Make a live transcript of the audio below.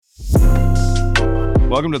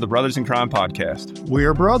Welcome to the Brothers in Crime podcast. We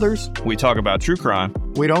are brothers. We talk about true crime.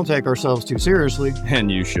 We don't take ourselves too seriously.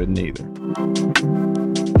 And you shouldn't either.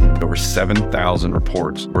 Over 7,000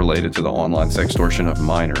 reports related to the online sextortion of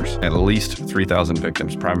minors. At least 3,000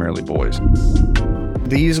 victims, primarily boys.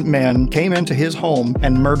 These men came into his home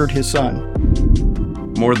and murdered his son.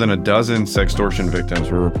 More than a dozen sextortion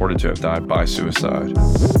victims were reported to have died by suicide.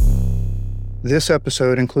 This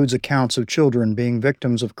episode includes accounts of children being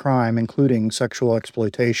victims of crime, including sexual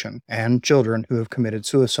exploitation, and children who have committed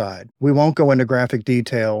suicide. We won't go into graphic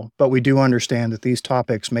detail, but we do understand that these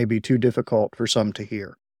topics may be too difficult for some to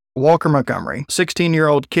hear. Walker Montgomery,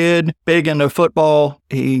 16-year-old kid, big into football.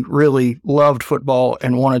 He really loved football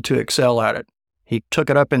and wanted to excel at it. He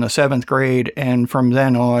took it up in the 7th grade, and from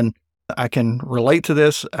then on, I can relate to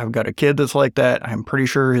this. I've got a kid that's like that. I'm pretty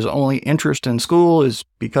sure his only interest in school is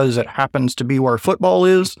because it happens to be where football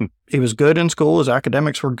is. He was good in school. His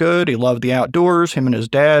academics were good. He loved the outdoors. Him and his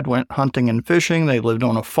dad went hunting and fishing. They lived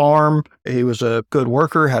on a farm. He was a good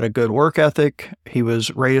worker, had a good work ethic. He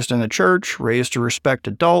was raised in the church, raised to respect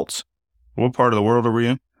adults. What part of the world are we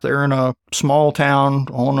in? They're in a small town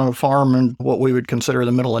on a farm in what we would consider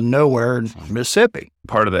the middle of nowhere in Mississippi.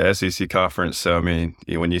 Part of the SEC conference. So, I mean,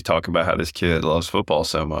 when you talk about how this kid loves football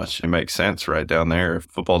so much, it makes sense right down there.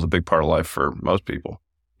 Football's a big part of life for most people.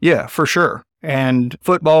 Yeah, for sure. And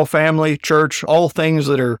football, family, church, all things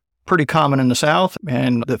that are pretty common in the South.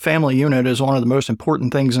 And the family unit is one of the most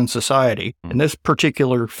important things in society. In this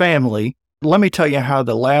particular family, let me tell you how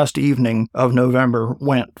the last evening of November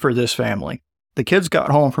went for this family. The kids got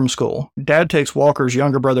home from school. Dad takes Walker's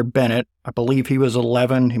younger brother, Bennett. I believe he was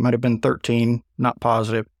 11. He might have been 13, not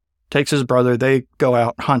positive. Takes his brother. They go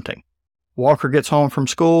out hunting. Walker gets home from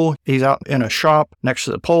school. He's out in a shop next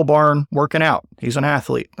to the pole barn working out. He's an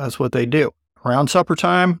athlete. That's what they do. Around supper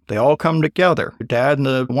time, they all come together. Dad and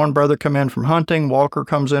the one brother come in from hunting. Walker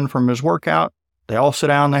comes in from his workout. They all sit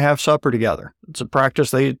down and they have supper together. It's a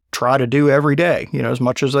practice they try to do every day, as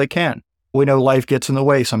much as they can. We know life gets in the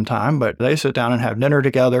way sometime, but they sit down and have dinner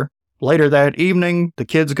together. Later that evening, the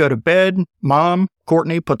kids go to bed. Mom,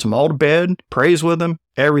 Courtney, puts them all to bed, prays with them.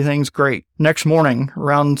 Everything's great. Next morning,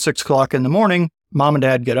 around 6 o'clock in the morning, Mom and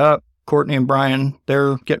Dad get up. Courtney and Brian,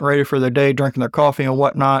 they're getting ready for their day, drinking their coffee and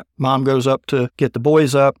whatnot. Mom goes up to get the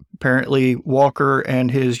boys up. Apparently, Walker and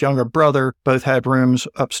his younger brother both had rooms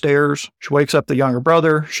upstairs. She wakes up the younger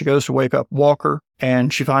brother. She goes to wake up Walker,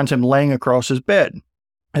 and she finds him laying across his bed.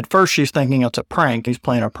 At first, she's thinking it's a prank. He's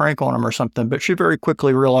playing a prank on him or something, but she very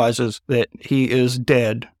quickly realizes that he is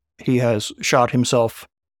dead. He has shot himself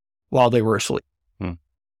while they were asleep.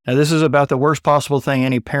 Now, this is about the worst possible thing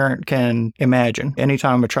any parent can imagine.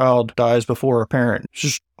 Anytime a child dies before a parent, it's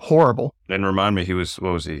just horrible. And remind me, he was,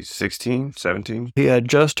 16, 17? He had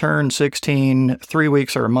just turned 16 3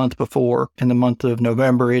 weeks or a month before. In the month of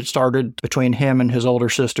November, it started between him and his older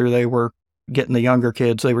sister. They were getting the younger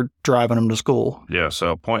kids, they were driving them to school. Yeah, so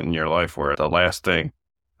a point in your life where the last thing,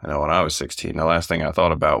 I know when I was 16, the last thing I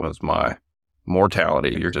thought about was my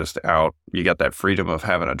mortality. You're just out. You got that freedom of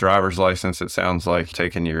having a driver's license, it sounds like,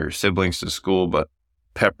 taking your siblings to school, but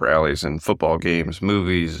pep rallies and football games,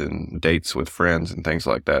 movies and dates with friends and things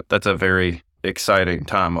like that. That's a very exciting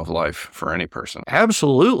time of life for any person.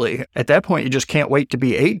 Absolutely. At that point, you just can't wait to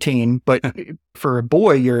be 18, but for a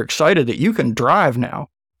boy, you're excited that you can drive now.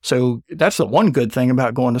 So that's the one good thing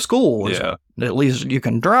about going to school. Is at least you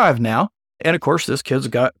can drive now. And of course, this kid's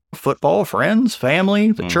got football, friends,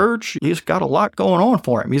 family, the church. He's got a lot going on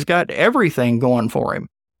for him. He's got everything going for him.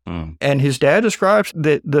 And his dad describes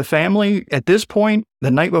that the family at this point,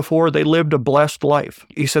 the night before, they lived a blessed life.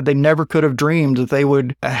 He said they never could have dreamed that they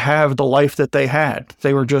would have the life that they had.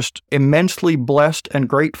 They were just immensely blessed and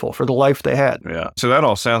grateful for the life they had. Yeah. So that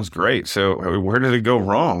all sounds great. So where did it go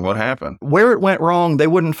wrong? What happened? Where it went wrong, they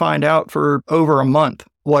wouldn't find out for over a month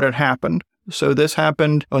what had happened. So this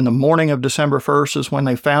happened on the morning of December 1st is when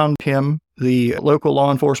they found him. The local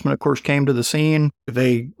law enforcement, of course, came to the scene.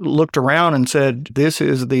 They looked around and said, this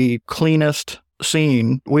is the cleanest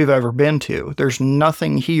scene we've ever been to. There's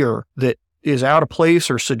nothing here that is out of place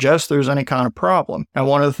or suggests there's any kind of problem. And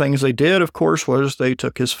one of the things they did, of course, was they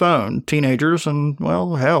took his phone. Teenagers and,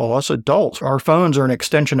 well, hell, us adults, our phones are an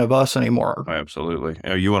extension of us anymore. Absolutely.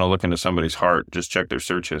 You want to look into somebody's heart, just check their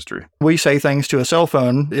search history. We say things to a cell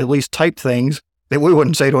phone, at least type things, that we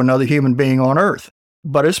wouldn't say to another human being on Earth.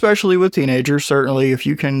 But especially with teenagers, certainly if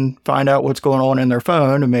you can find out what's going on in their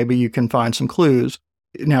phone, and maybe you can find some clues.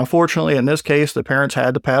 Now, fortunately, in this case, the parents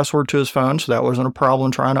had the password to his phone, so that wasn't a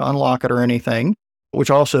problem trying to unlock it or anything. which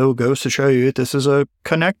also goes to show you that this is a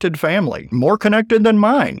connected family, more connected than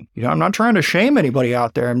mine. I'm not trying to shame anybody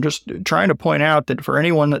out there. I'm just trying to point out that for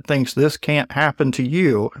anyone that thinks this can't happen to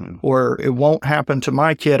you or it won't happen to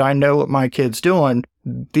my kid, I know what my kid's doing.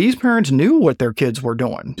 These parents knew what their kids were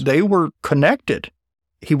doing. They were connected.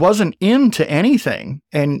 He wasn't into anything.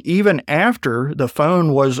 And even after the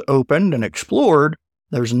phone was opened and explored,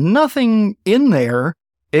 there's nothing in there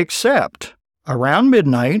except around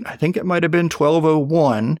midnight, I think it might have been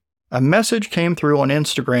 12:01, a message came through on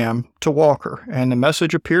Instagram to Walker. And the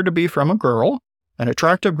message appeared to be from a girl, an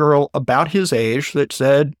attractive girl about his age that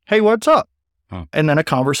said, "Hey, what's up?" And then a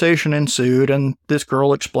conversation ensued, and this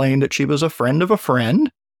girl explained that she was a friend of a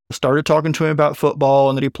friend, started talking to him about football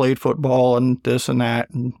and that he played football and this and that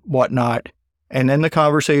and whatnot. And then the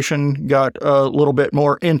conversation got a little bit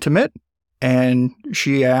more intimate. And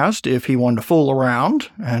she asked if he wanted to fool around.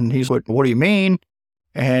 And he's like, "What do you mean?"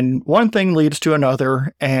 And one thing leads to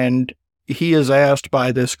another. And he is asked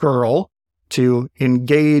by this girl to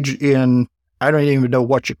engage in, I don't even know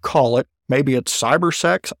what you call it. Maybe it's cyber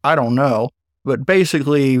sex. I don't know. But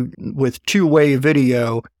basically with two-way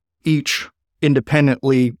video, each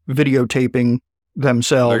independently videotaping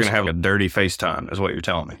themselves. They're going to have a dirty FaceTime, is what you're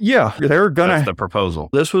telling me. Yeah, they're going to. That's the proposal.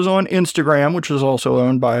 This was on Instagram, which is also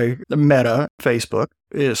owned by Meta, Facebook.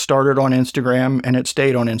 It started on Instagram and it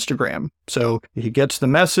stayed on Instagram. So he gets the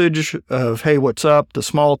message of, "Hey, what's up?" The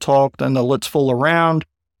small talk, then the "let's fool around."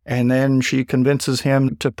 And then she convinces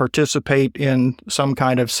him to participate in some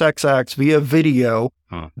kind of sex acts via video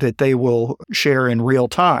that they will share in real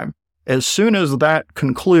time. As soon as that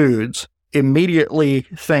concludes, immediately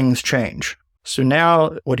things change. So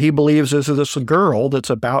now what he believes is this girl that's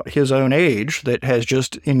about his own age that has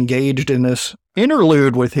just engaged in this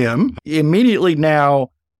interlude with him immediately now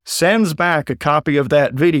sends back a copy of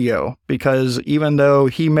that video, because even though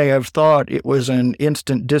he may have thought it was an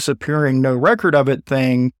instant disappearing, no record of it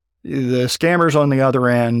thing, the scammer's on the other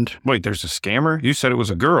end. Wait, there's a scammer? You said it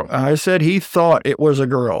was a girl. I said he thought it was a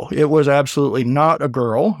girl. It was absolutely not a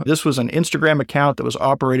girl. This was an Instagram account that was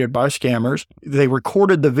operated by scammers. They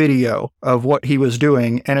recorded the video of what he was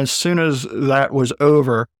doing, and as soon as that was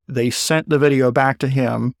over, they sent the video back to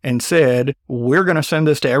him and said, "We're going to send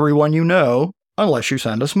this to everyone you know unless you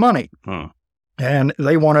send us money." And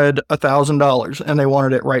they wanted $1,000, and they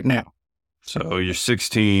wanted it right now. So you're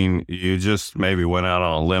 16, you just maybe went out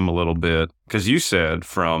on a limb a little bit, because you said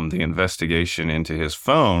from the investigation into his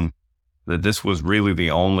phone that this was really the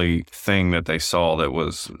only thing that they saw that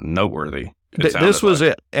was noteworthy. This was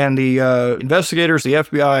it. And the investigators, the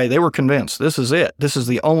FBI, they were convinced this is it. This is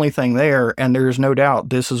the only thing there, and there's no doubt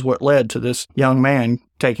this is what led to this young man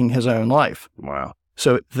taking his own life. Wow.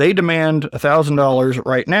 So they demand $1,000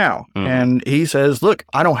 right now. And he says, "Look,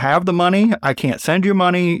 I don't have the money. I can't send you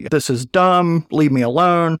money. This is dumb. Leave me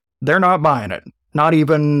alone." They're not buying it. Not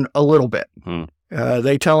even a little bit.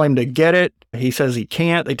 They tell him to get it. He says he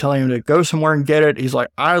can't. They tell him to go somewhere and get it. He's like,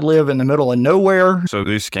 "I live in the middle of nowhere." So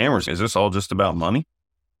these scammers, is this all just about money?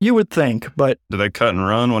 You would think, but... Do they cut and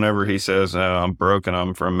run whenever he says, "I'm broke and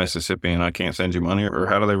I'm from Mississippi and I can't send you money"? Or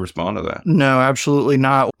how do they respond to that? No, absolutely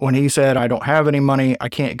not. When he said, "I don't have any money, I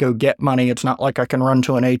can't go get money, it's not like I can run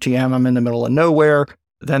to an ATM, I'm in the middle of nowhere,"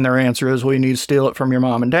 then their answer is, "Well, you need to steal it from your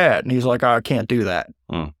mom and dad." And he's like, "I can't do that."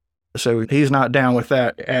 So he's not down with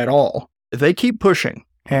that at all. They keep pushing,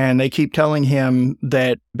 and they keep telling him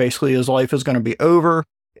that basically his life is going to be over.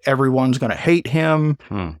 Everyone's going to hate him.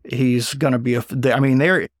 He's going to be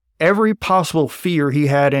every possible fear he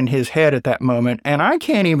had in his head at that moment. And I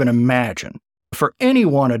can't even imagine for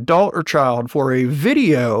anyone, adult or child, for a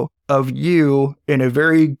video of you in a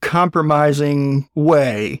very compromising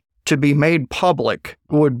way to be made public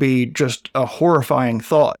would be just a horrifying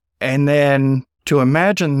thought. And then to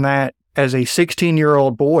imagine that as a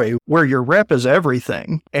 16-year-old boy, where your rep is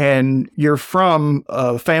everything, and you're from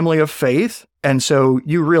a family of faith, and so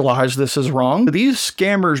you realize this is wrong. These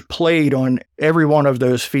scammers played on every one of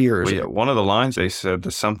those fears. Well, yeah, one of the lines they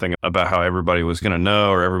said something about how everybody was going to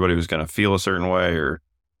know, or everybody was going to feel a certain way, or...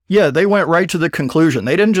 Yeah, they went right to the conclusion.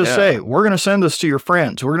 They didn't just say, "We're going to send this to your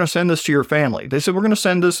friends. We're going to send this to your family." They said, "We're going to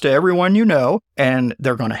send this to everyone you know, and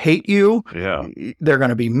they're going to hate you. Yeah. They're going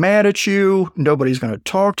to be mad at you. Nobody's going to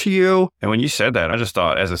talk to you." And when you said that, I just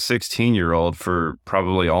thought, as a 16-year-old, for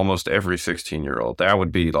probably almost every 16-year-old, that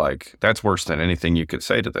would be like, that's worse than anything you could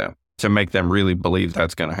say to them, to make them really believe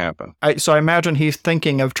that's going to happen. So I imagine he's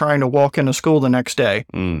thinking of trying to walk into school the next day.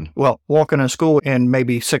 Well, walk into school in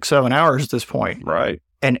maybe 6-7 hours at this point. Right.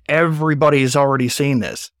 And everybody's already seen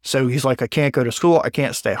this. So he's like, "I can't go to school. I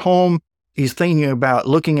can't stay home." He's thinking about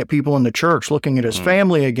looking at people in the church, looking at his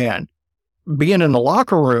family again. being in the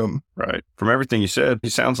locker room. Right. From everything you said, he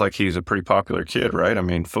sounds like he's a pretty popular kid, right? I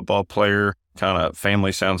mean, football player, kind of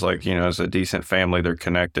family sounds like, it's a decent family. They're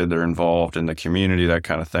connected. They're involved in the community, that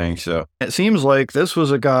kind of thing. So it seems like this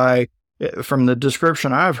was a guy, from the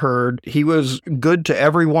description I've heard, he was good to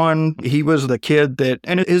everyone. He was the kid that,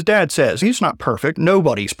 and his dad says, he's not perfect.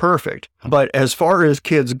 Nobody's perfect. But as far as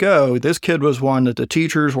kids go, this kid was one that the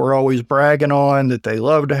teachers were always bragging on, that they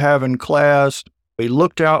loved to have in class. He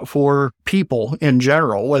looked out for people in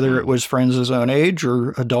general, whether it was friends his own age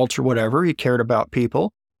or adults or whatever. He cared about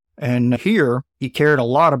people. And here, he cared a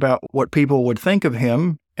lot about what people would think of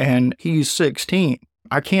him, and he's 16.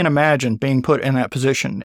 I can't imagine being put in that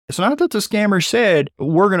position. It's not that the scammer said,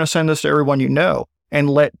 we're going to send this to everyone you know, and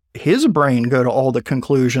let his brain go to all the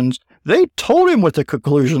conclusions. They told him what the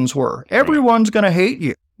conclusions were. Everyone's going to hate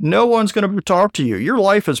you. No one's going to talk to you. Your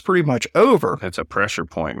life is pretty much over. It's a pressure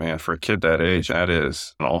point, man. For a kid that age, that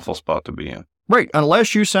is an awful spot to be in. Right,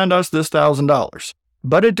 unless you send us this $1,000.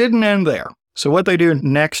 But it didn't end there. So what they do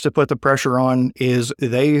next to put the pressure on is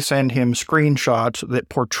they send him screenshots that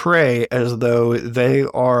portray as though they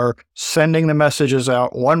are sending the messages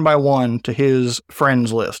out one by one to his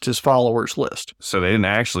friends list, his followers list. So they didn't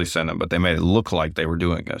actually send them, but they made it look like they were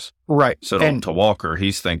doing this. Right. So to Walker,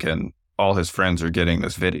 he's thinking all his friends are getting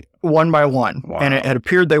this video. One by one. Wow. And it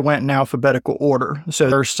appeared they went in alphabetical order. So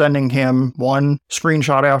they're sending him one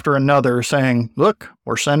screenshot after another saying, look,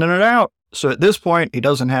 we're sending it out. So at this point, he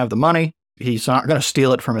doesn't have the money. He's not going to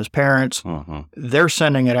steal it from his parents. They're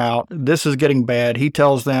sending it out. This is getting bad. He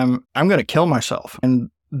tells them, I'm going to kill myself. And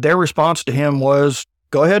their response to him was,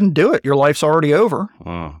 go ahead and do it. Your life's already over.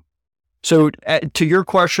 So to your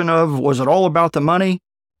question of, was it all about the money?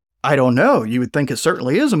 I don't know. You would think it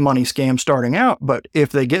certainly is a money scam starting out. But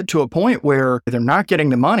if they get to a point where they're not getting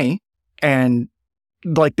the money and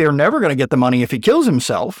like they're never going to get the money if he kills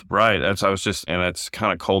himself. Right. And it's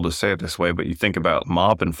kind of cold to say it this way, but you think about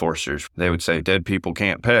mob enforcers, they would say dead people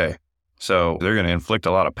can't pay. So they're going to inflict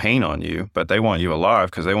a lot of pain on you, but they want you alive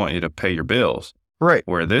because they want you to pay your bills. Right.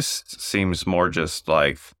 Where this seems more just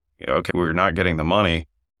like, okay, we're not getting the money.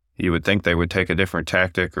 You would think they would take a different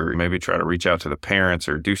tactic or maybe try to reach out to the parents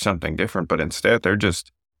or do something different, but instead they're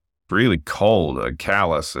just really cold,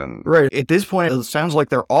 callous. And right. At this point, it sounds like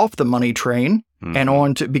they're off the money train. And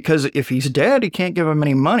on to, because if he's dead, he can't give him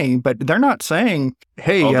any money, but they're not saying,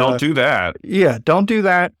 hey, don't do that. Yeah, don't do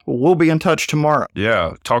that. We'll be in touch tomorrow.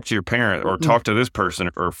 Yeah. Talk to your parent or talk to this person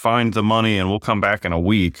or find the money and we'll come back in a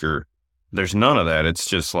week. Or there's none of that. It's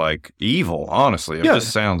just like evil. Honestly, it just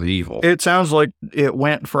sounds evil. It sounds like it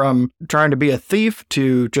went from trying to be a thief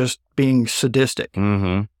to just being sadistic.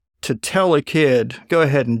 To tell a kid, go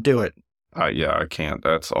ahead and do it. Yeah, I can't.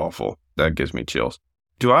 That's awful. That gives me chills.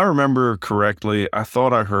 Do I remember correctly? I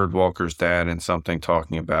thought I heard Walker's dad in something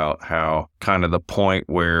talking about how kind of the point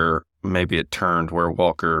where maybe it turned where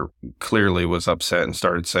Walker clearly was upset and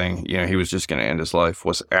started saying, he was just going to end his life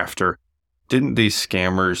was after. Didn't these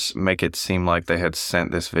scammers make it seem like they had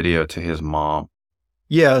sent this video to his mom?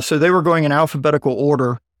 Yeah, so they were going in alphabetical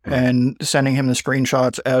order and sending him the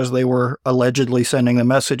screenshots as they were allegedly sending the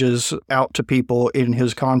messages out to people in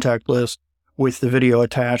his contact list with the video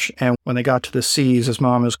attached. And when they got to the C's, his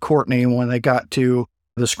mom is Courtney. When they got to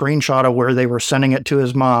the screenshot of where they were sending it to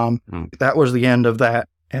his mom, that was the end of that.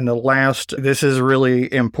 And the last, this is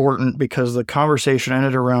really important because the conversation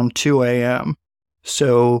ended around 2 a.m.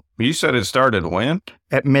 So you said it started when?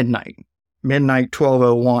 At midnight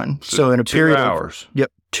 12:01. So in a period 2 hours.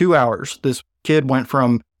 2 hours. This kid went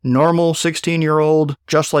from normal 16-year-old,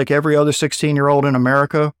 just like every other 16-year-old in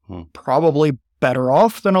America, probably better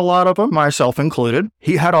off than a lot of them, myself included.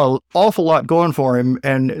 He had an awful lot going for him.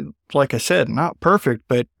 And like I said, not perfect,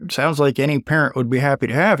 but it sounds like any parent would be happy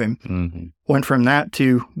to have him. Went from that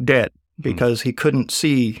to dead because he couldn't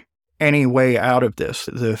see any way out of this.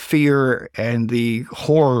 The fear and the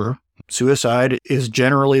horror. Suicide is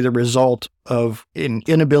generally the result of an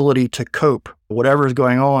inability to cope. Whatever is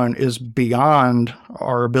going on is beyond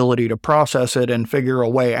our ability to process it and figure a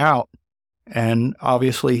way out. And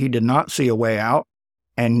obviously he did not see a way out.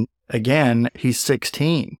 And again, he's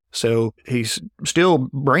 16. So he's still,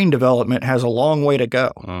 brain development has a long way to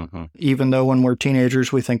go. Even though when we're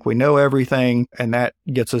teenagers, we think we know everything, and that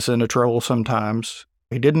gets us into trouble sometimes.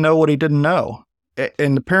 He didn't know what he didn't know.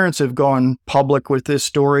 And the parents have gone public with this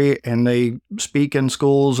story, and they speak in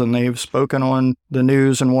schools, and they've spoken on the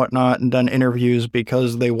news and whatnot and done interviews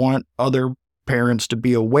because they want other parents to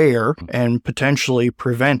be aware and potentially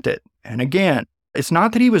prevent it. And again, It's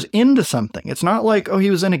not that he was into something. It's not like, oh,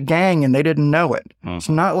 he was in a gang and they didn't know it. It's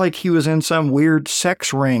not like he was in some weird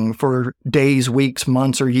sex ring for days, weeks,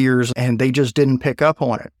 months, or years and they just didn't pick up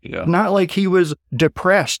on it. Yeah. Not like he was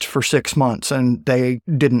depressed for 6 months and they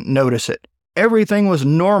didn't notice it. Everything was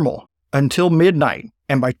normal until midnight.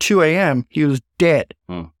 And by 2 a.m., he was dead.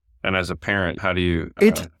 And as a parent, how do you...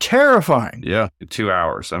 It's terrifying. Yeah. 2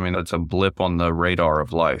 hours. I mean, it's a blip on the radar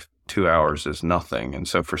of life. 2 hours is nothing. And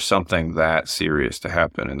so for something that serious to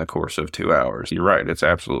happen in the course of 2 hours, you're right. It's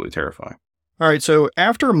absolutely terrifying. All right. So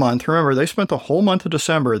after a month, remember, they spent the whole month of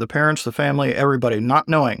December, the parents, the family, everybody, not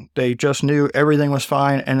knowing. They just knew everything was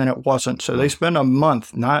fine and then it wasn't. So they spent a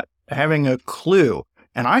month not having a clue.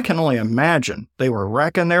 And I can only imagine they were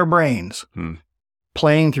racking their brains,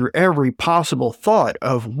 playing through every possible thought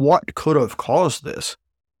of what could have caused this.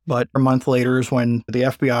 But a month later is when the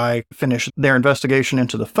FBI finished their investigation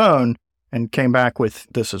into the phone and came back with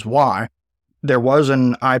this is why. There was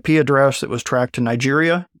an IP address that was tracked to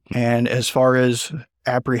Nigeria. And as far as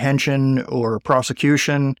apprehension or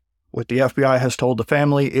prosecution, what the FBI has told the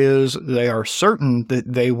family is they are certain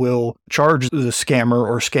that they will charge the scammer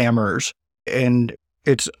or scammers. And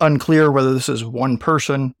it's unclear whether this is one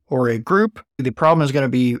person or a group. The problem is going to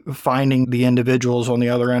be finding the individuals on the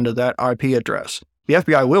other end of that IP address. The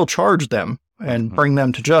FBI will charge them and bring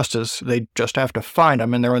them to justice. They just have to find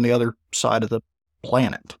them, and they're on the other side of the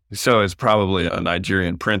planet. So it's probably a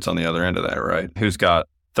Nigerian prince on the other end of that, right? Who's got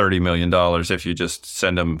 $30 million if you just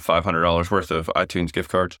send them $500 worth of iTunes gift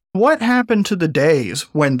cards. What happened to the days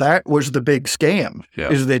when that was the big scam? Yeah.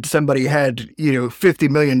 Is that somebody had, $50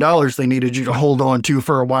 million they needed you to hold on to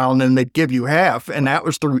for a while, and then they'd give you half, and that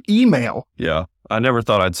was through email. Yeah. I never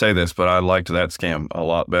thought I'd say this, but I liked that scam a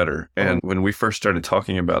lot better. And when we first started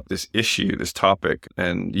talking about this issue, this topic,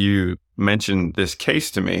 and you mentioned this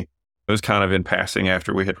case to me, it was kind of in passing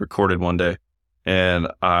after we had recorded one day. And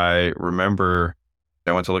I remember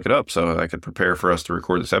I went to look it up so I could prepare for us to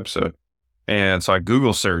record this episode. And so I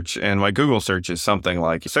Google search, and my Google search is something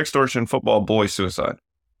like sextortion, football, boy, suicide.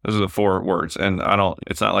 Those are the 4 words. And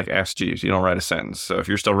it's not like Ask Jeeves. You don't write a sentence. So if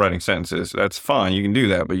you're still writing sentences, that's fine. You can do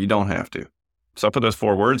that, but you don't have to. So I put those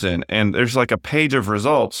 4 words in, and there's like a page of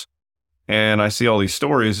results, and I see all these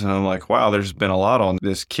stories, and I'm like, wow, there's been a lot on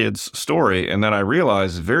this kid's story. And then I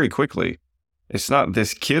realize very quickly, it's not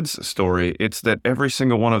this kid's story. It's that every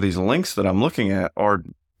single one of these links that I'm looking at are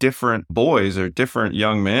different boys or different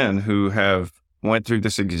young men who have went through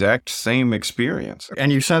this exact same experience.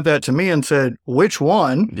 And you sent that to me and said, which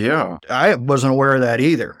one? Yeah. I wasn't aware of that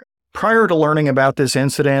either. Prior to learning about this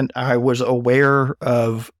incident, I was aware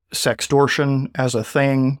of sextortion as a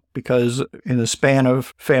thing because in the span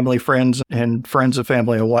of family, friends, and friends of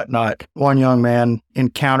family and whatnot, one young man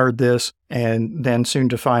encountered this, and then soon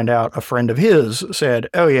to find out a friend of his said,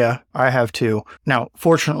 oh yeah, I have too. Now,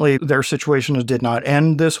 fortunately, their situations did not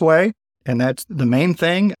end this way, and that's the main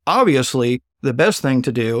thing. Obviously, the best thing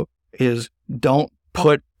to do is don't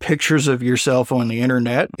put pictures of yourself on the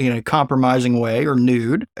internet in a compromising way or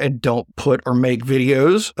nude, and don't put or make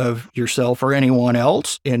videos of yourself or anyone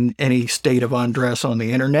else in any state of undress on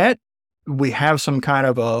the internet. We have some kind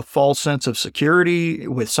of a false sense of security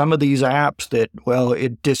with some of these apps that, well,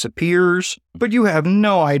 it disappears, but you have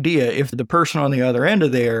no idea if the person on the other end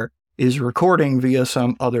of there is recording via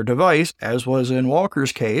some other device, as was in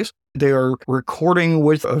Walker's case. They are recording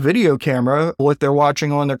with a video camera what they're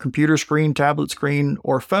watching on their computer screen, tablet screen,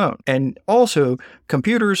 or phone. And also,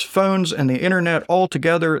 computers, phones, and the internet all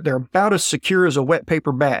together, they're about as secure as a wet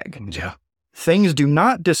paper bag. Yeah. Things do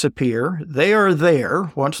not disappear. They are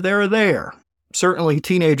there once they're there. Certainly,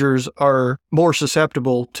 teenagers are more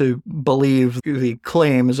susceptible to believe the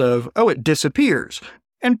claims of, oh, it disappears.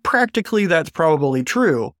 And practically that's probably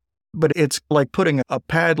true. But it's like putting a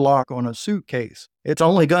padlock on a suitcase. It's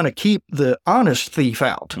only going to keep the honest thief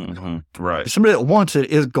out. Mm-hmm. Right. Somebody that wants it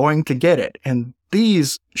is going to get it. And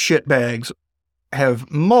these shitbags have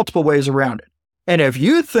multiple ways around it. And if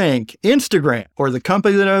you think Instagram or the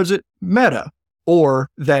company that owns it, Meta, or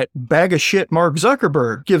that bag of shit Mark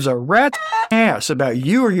Zuckerberg gives a rat's ass about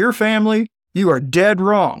you or your family, you are dead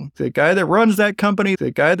wrong. The guy that runs that company,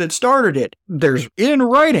 the guy that started it, there's in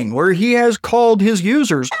writing where he has called his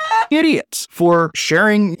users idiots for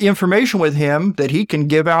sharing information with him that he can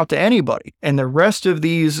give out to anybody. And the rest of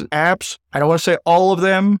these apps, I don't want to say all of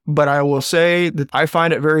them, but I will say that I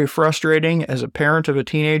find it very frustrating as a parent of a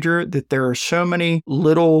teenager that there are so many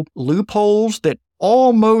little loopholes that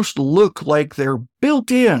almost look like they're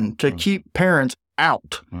built in to keep parents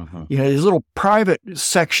out. These little private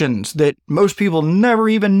sections that most people never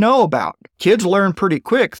even know about. Kids learn pretty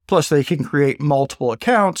quick. Plus, they can create multiple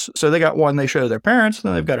accounts. So they got one they show their parents,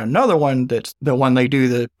 then they've got another one that's the one they do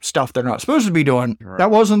the stuff they're not supposed to be doing. Right. That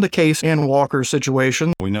wasn't the case in Walker's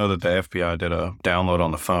situation. We know that the FBI did a download on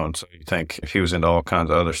the phone. So you think if he was into all kinds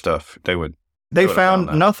of other stuff, they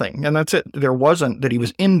found nothing. And that's it. There wasn't that he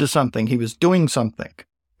was into something. He was doing something.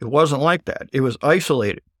 It wasn't like that. It was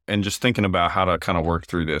isolated. And just thinking about how to kind of work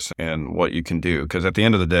through this and what you can do. Because at the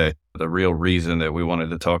end of the day, the real reason that we wanted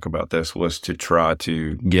to talk about this was to try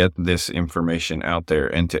to get this information out there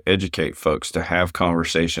and to educate folks, to have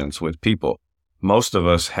conversations with people. Most of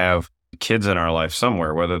us have kids in our life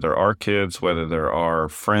somewhere, whether they're our kids, whether they're our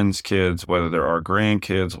friends' kids, whether they're our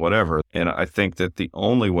grandkids, whatever. And I think that the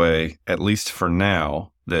only way, at least for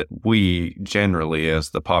now, that we generally as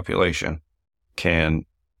the population can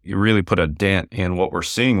really put a dent in what we're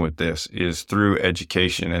seeing with this is through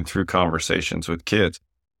education and through conversations with kids.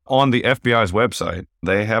 On the FBI's website,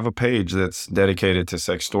 they have a page that's dedicated to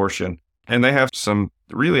sextortion, and they have some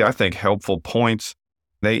really, I think, helpful points.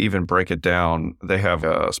 They even break it down. They have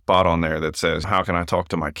a spot on there that says, how can I talk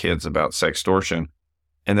to my kids about sextortion?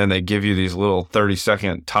 And then they give you these little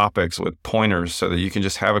 30-second topics with pointers so that you can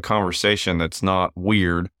just have a conversation that's not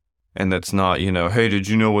weird. And that's not, hey, did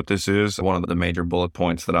you know what this is? One of the major bullet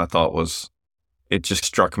points that I thought it just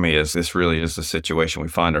struck me as this really is the situation we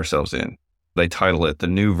find ourselves in. They title it The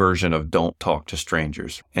New Version of Don't Talk to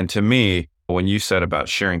Strangers. And to me, when you said about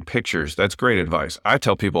sharing pictures, that's great advice. I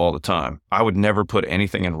tell people all the time, I would never put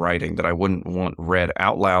anything in writing that I wouldn't want read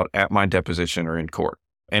out loud at my deposition or in court.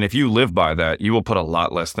 And if you live by that, you will put a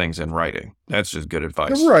lot less things in writing. That's just good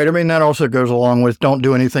advice. Right. I mean, that also goes along with don't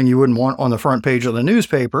do anything you wouldn't want on the front page of the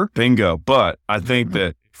newspaper. Bingo. But I think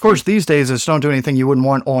that... Of course, these days, it's don't do anything you wouldn't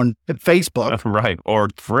want on Facebook. Right. Or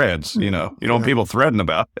threads. You don't want people threading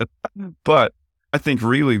about it. But I think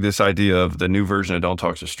really this idea of the new version of Don't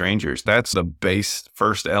Talk to Strangers, that's the base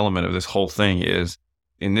first element of this whole thing is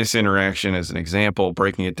in this interaction as an example,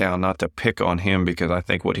 breaking it down, not to pick on him, because I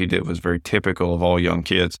think what he did was very typical of all young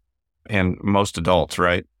kids and most adults,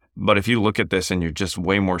 right? But if you look at this and you're just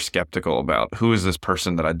way more skeptical about who is this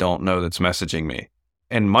person that I don't know that's messaging me?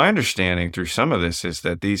 And my understanding through some of this is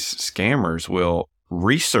that these scammers will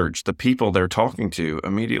research the people they're talking to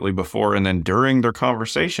immediately before and then during their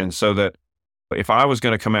conversation, so that if I was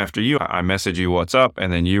going to come after you, I message you what's up,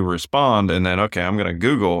 and then you respond, and then, okay, I'm going to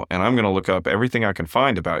Google, and I'm going to look up everything I can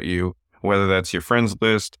find about you, whether that's your friends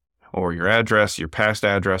list or your address, your past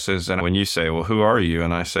addresses. And when you say, well, who are you?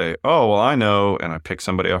 And I say, oh, well, I know, and I pick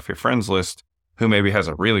somebody off your friends list who maybe has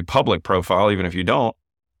a really public profile, even if you don't.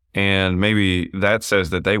 And maybe that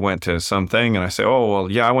says that they went to something, and I say, oh, well,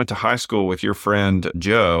 yeah, I went to high school with your friend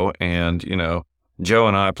Joe, and, Joe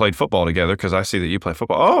and I played football together because I see that you play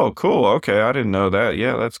football. Oh, cool. Okay. I didn't know that.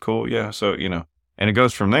 Yeah, that's cool. Yeah. So, and it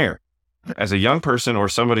goes from there. As a young person or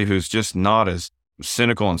somebody who's just not as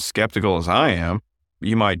cynical and skeptical as I am,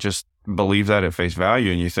 you might just believe that at face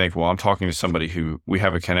value. And you think, well, I'm talking to somebody who we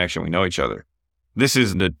have a connection. We know each other. This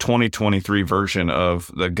is the 2023 version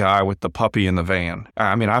of the guy with the puppy in the van.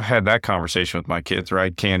 I mean, I've had that conversation with my kids,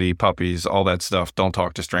 right? Candy, puppies, all that stuff. Don't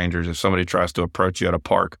talk to strangers. If somebody tries to approach you at a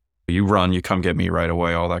park, you run, you come get me right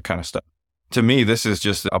away, all that kind of stuff. To me, this is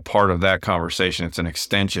just a part of that conversation. It's an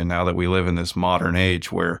extension now that we live in this modern age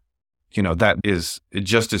where, that is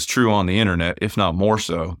just as true on the internet, if not more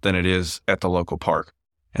so, than it is at the local park.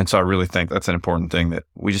 And so I really think that's an important thing that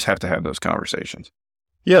we just have to have those conversations.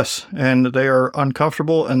 Yes, and they are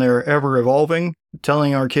uncomfortable and they're ever evolving.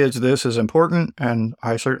 Telling our kids this is important, and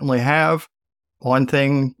I certainly have. One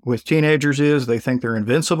thing with teenagers is they think they're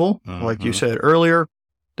invincible, like you said earlier.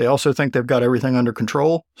 They also think they've got everything under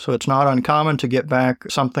control. So it's not uncommon to get back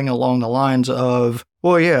something along the lines of,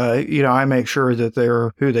 well, yeah, I make sure that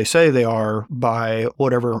they're who they say they are by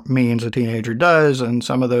whatever means a teenager does. And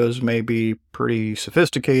some of those may be pretty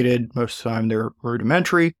sophisticated. Most of the time they're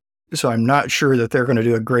rudimentary. So I'm not sure that they're going to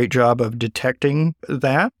do a great job of detecting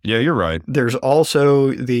that. Yeah, you're right. There's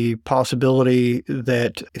also the possibility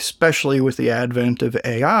that, especially with the advent of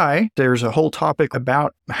AI, there's a whole topic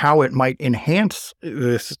about how it might enhance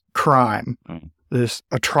this crime, this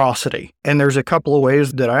atrocity. And there's a couple of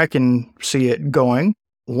ways that I can see it going.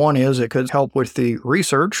 One is it could help with the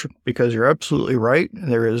research, because you're absolutely right.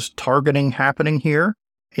 There is targeting happening here.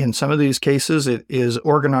 In some of these cases, it is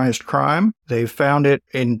organized crime. They've found it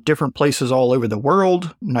in different places all over the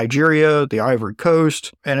world, Nigeria, the Ivory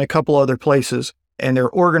Coast, and a couple other places. And they're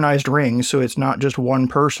organized rings, so it's not just one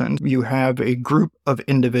person. You have a group of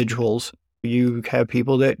individuals. You have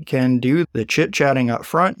people that can do the chit-chatting up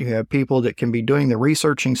front. You have people that can be doing the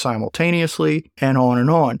researching simultaneously, and on and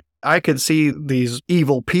on. I could see these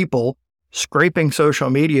evil people scraping social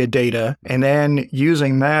media data and then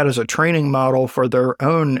using that as a training model for their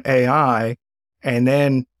own AI, and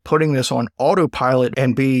then putting this on autopilot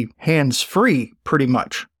and be hands-free pretty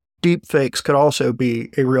much. Deepfakes could also be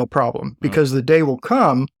a real problem, because the day will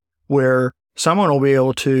come where someone will be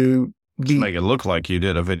able to make it look like you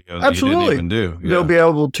did a video that you didn't even do. Yeah. They'll be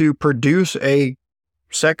able to produce a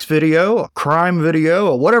sex video, a crime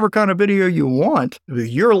video, or whatever kind of video you want with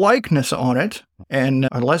your likeness on it. And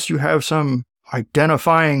unless you have some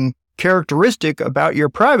identifying characteristic about your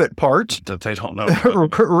private parts that they don't know.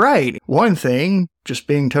 Right. One thing, just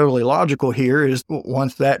being totally logical here, is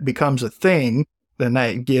once that becomes a thing, then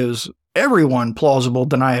that gives everyone plausible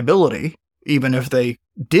deniability, even if they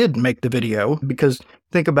did make the video. Because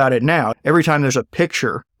think about it now. Every time there's a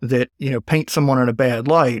picture that, paints someone in a bad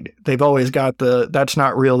light, they've always got that's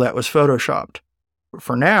not real, that was photoshopped.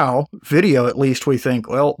 For now, video, at least we think,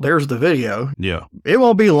 well, there's the video. Yeah. It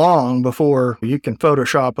won't be long before you can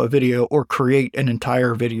Photoshop a video or create an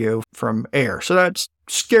entire video from air. So that's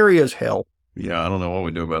scary as hell. Yeah, I don't know what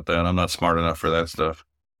we do about that. I'm not smart enough for that stuff.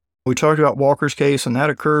 We talked about Walker's case, and that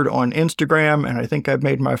occurred on Instagram, and I think I've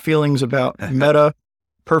made my feelings about Meta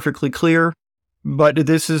perfectly clear. But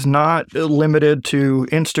this is not limited to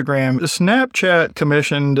Instagram. Snapchat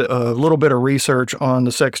commissioned a little bit of research on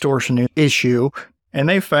the sextortion issue, and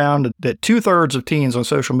they found that 2/3 of teens on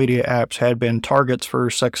social media apps had been targets for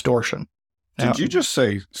sextortion. Did you just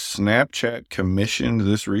say Snapchat commissioned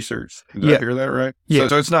this research? Did I hear that right? Yeah.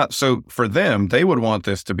 So it's not, so for them, they would want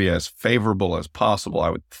this to be as favorable as possible,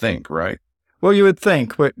 I would think, right? Well, you would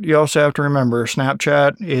think, but you also have to remember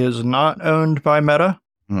Snapchat is not owned by Meta.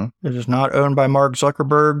 Mm-hmm. It is not owned by Mark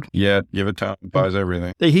Zuckerberg. Yeah, give it time. Buys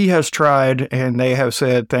everything. He has tried, and they have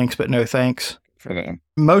said thanks, but no thanks. For them.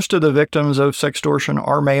 Most of the victims of sextortion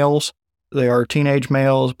are males. They are teenage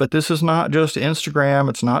males, but this is not just Instagram.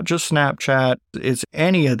 It's not just Snapchat. It's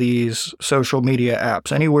any of these social media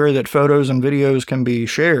apps. Anywhere that photos and videos can be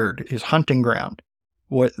shared is hunting ground.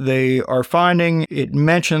 What they are finding, it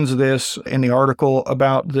mentions this in the article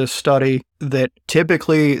about this study, that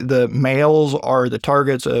typically the males are the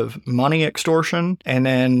targets of money extortion, and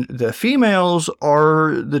then the females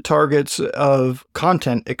are the targets of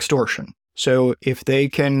content extortion. So if they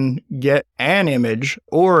can get an image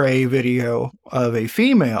or a video of a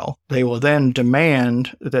female, they will then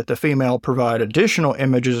demand that the female provide additional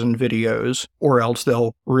images and videos, or else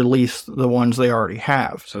they'll release the ones they already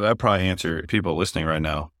have. So that probably answered people listening right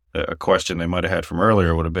now. A question they might have had from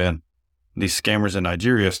earlier would have been, these scammers in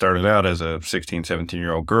Nigeria started out as a 16,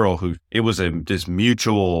 17-year-old girl who, it was this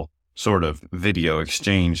mutual sort of video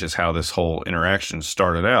exchange is how this whole interaction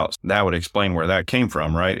started out. That would explain where that came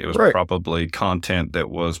from, right? It was probably content that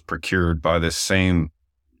was procured by the same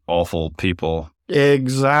awful people.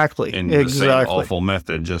 Exactly. In the same awful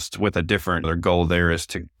method, just with a different, their goal there is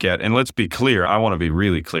to get, and let's be clear, I want to be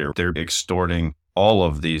really clear, they're extorting all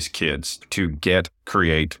of these kids to get,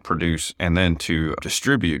 create, produce, and then to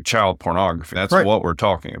distribute child pornography. That's what we're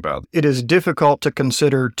talking about. It is difficult to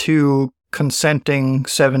consider two consenting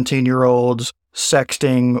 17-year-olds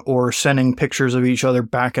sexting or sending pictures of each other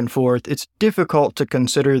back and forth. It's difficult to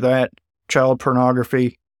consider that child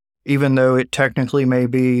pornography, even though it technically may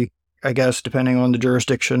be, I guess, depending on the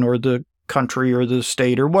jurisdiction or the country or the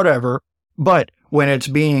state or whatever. But when it's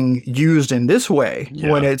being used in this way,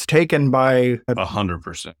 when it's taken by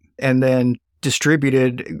 100% and then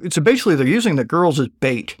distributed, so basically they're using the girls as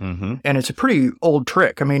bait. Mm-hmm. And it's a pretty old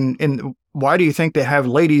trick. I mean, why do you think they have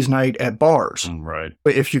ladies' night at bars? Right.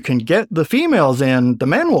 But if you can get the females in, the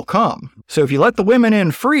men will come. So if you let the women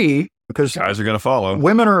in free, because guys are going to follow.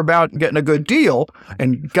 Women are about getting a good deal,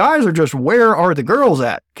 and guys are just, where are the girls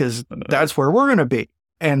at? Because that's where we're going to be.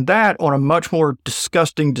 And that, on a much more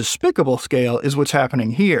disgusting, despicable scale, is what's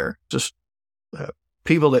happening here. Just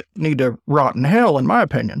people that need to rot in hell, in my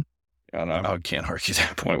opinion. I can't argue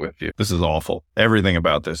that point with you. This is awful. Everything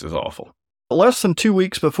about this is awful. Less than 2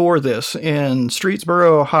 weeks before this, in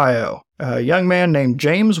Streetsboro, Ohio, a young man named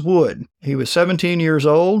James Wood. He was 17 years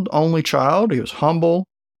old, only child. He was humble.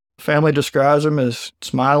 Family describes him as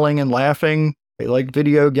smiling and laughing. He liked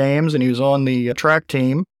video games, and he was on the track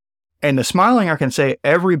team. And the smiling, I can say,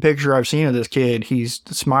 every picture I've seen of this kid, he's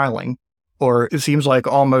smiling. Or it seems like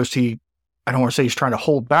almost I don't want to say he's trying to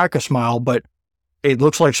hold back a smile, but it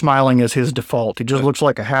looks like smiling is his default. He just looks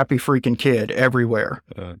like a happy freaking kid everywhere.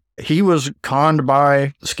 He was conned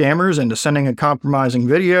by scammers into sending a compromising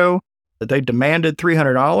video. They demanded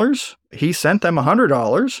 $300. He sent them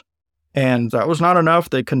 $100. And that was not enough.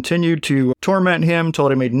 They continued to torment him,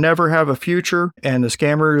 told him he'd never have a future. And the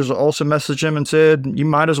scammers also messaged him and said, you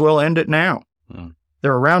might as well end it now.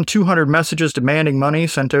 There were around 200 messages demanding money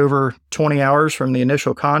sent over 20 hours from the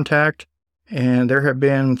initial contact, and there have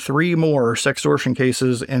been 3 more sextortion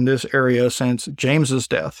cases in this area since James's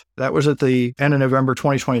death. That was at the end of November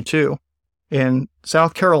 2022. In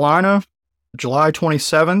South Carolina, July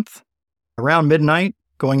 27th, around midnight,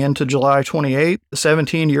 going into July 28th,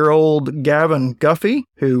 17-year-old Gavin Guffey,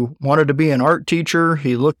 who wanted to be an art teacher,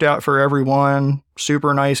 he looked out for everyone,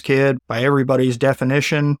 super nice kid by everybody's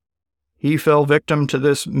definition. He fell victim to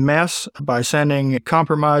this mess by sending a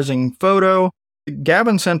compromising photo.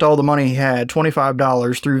 Gavin sent all the money he had,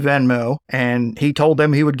 $25 through Venmo, and he told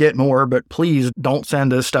them he would get more, but please don't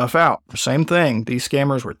send this stuff out. Same thing. These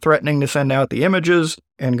scammers were threatening to send out the images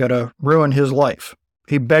and gonna ruin his life.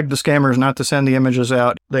 He begged the scammers not to send the images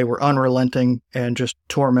out. They were unrelenting and just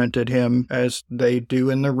tormented him, as they do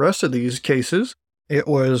in the rest of these cases. It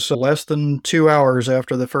was less than 2 hours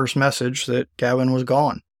after the first message that Gavin was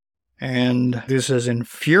gone. And this is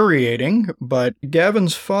infuriating, but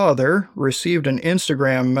Gavin's father received an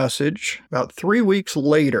Instagram message about 3 weeks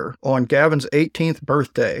later on Gavin's 18th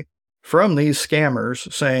birthday from these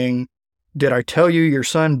scammers saying, "Did I tell you your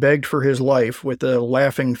son begged for his life?" with a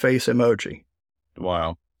laughing face emoji.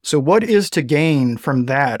 Wow. So what is to gain from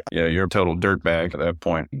that? Yeah, you're a total dirtbag at that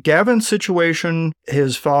point. Gavin's situation,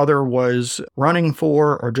 his father was running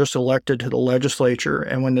for or just elected to the legislature.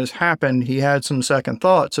 And when this happened, he had some second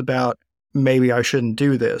thoughts about maybe I shouldn't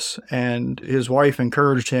do this. And his wife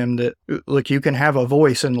encouraged him that, look, you can have a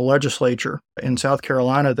voice in the legislature in South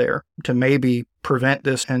Carolina there to maybe prevent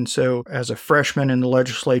this. And so as a freshman in the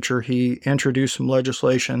legislature, he introduced some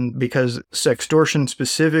legislation because sextortion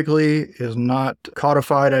specifically is not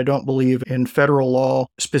codified, I don't believe, in federal law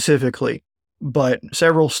specifically. But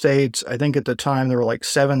several states, I think at the time there were like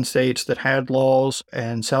 7 states that had laws,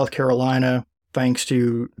 and South Carolina, thanks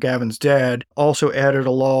to Gavin's dad, also added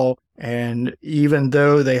a law. And even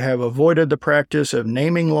though they have avoided the practice of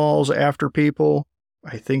naming laws after people,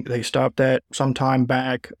 I think they stopped that some time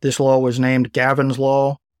back. This law was named Gavin's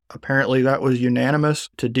Law. Apparently that was unanimous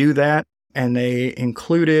to do that. And they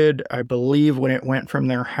included, I believe when it went from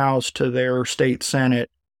their House to their state Senate,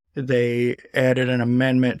 they added an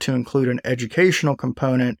amendment to include an educational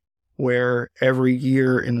component where every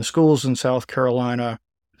year in the schools in South Carolina,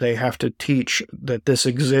 they have to teach that this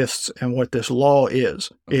exists and what this law is.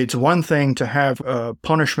 It's one thing to have a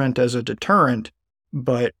punishment as a deterrent,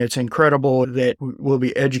 but it's incredible that we'll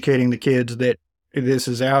be educating the kids that this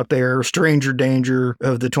is out there, stranger danger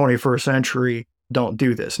of the 21st century, don't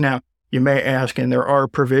do this. Now, you may ask, and there are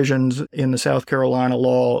provisions in the South Carolina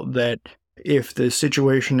law that if the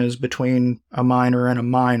situation is between a minor and a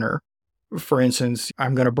minor, for instance,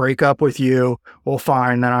 I'm going to break up with you, well,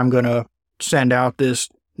 fine, then I'm going to send out this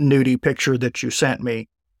nudie picture that you sent me.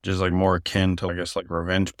 Just like more akin to, I guess, like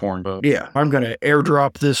revenge porn. But yeah, I'm going to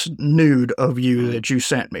airdrop this nude of you that you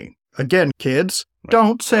sent me. Again, kids,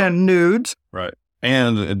 don't send nudes. Right.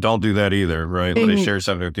 And don't do that either, right? When they share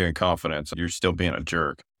something with you in confidence, you're still being a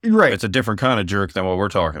jerk. Right. It's a different kind of jerk than what we're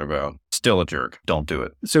talking about. Still a jerk. Don't do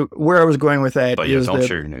it. So where I was going with that but yeah, is don't that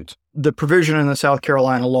share your nudes. The provision in the South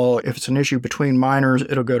Carolina law, if it's an issue between minors,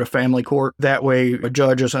 it'll go to family court. That way, a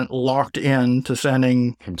judge isn't locked in to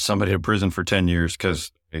sending somebody to prison for 10 years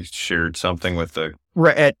because they shared something with the...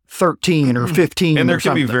 Right, at 13 or 15 And there or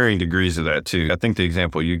could be something. varying degrees of that, too. I think the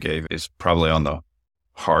example you gave is probably on the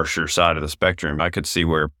harsher side of the spectrum. I could see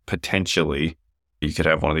where potentially you could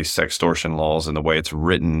have one of these sextortion laws, and the way it's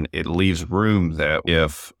written, it leaves room that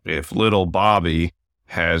if little Bobby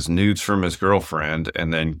has nudes from his girlfriend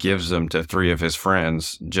and then gives them to 3 of his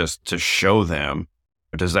friends just to show them,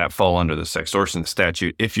 does that fall under the sextortion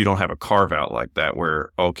statute if you don't have a carve out like that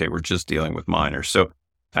where, okay, we're just dealing with minors? So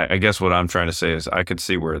I guess what I'm trying to say is I could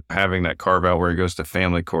see where having that carve out where it goes to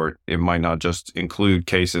family court, it might not just include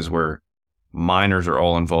cases where minors are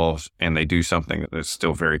all involved and they do something that's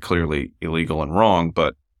still very clearly illegal and wrong,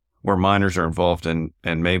 but where minors are involved and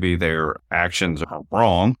maybe their actions are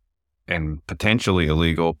wrong and potentially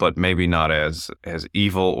illegal, but maybe not as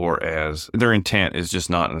evil, or as their intent is just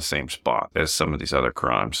not in the same spot as some of these other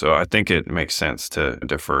crimes. So I think it makes sense to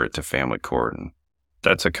defer it to family court. And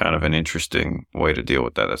that's a kind of an interesting way to deal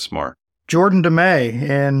with that. That's smart. Jordan DeMay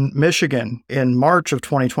in Michigan in March of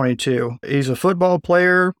 2022. He's a football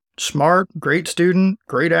player, smart, great student,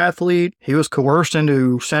 great athlete. He was coerced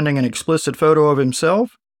into sending an explicit photo of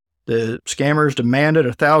himself. The scammers demanded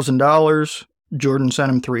 $1,000. Jordan sent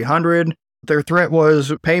him $300. Their threat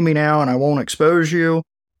was, pay me now and I won't expose you.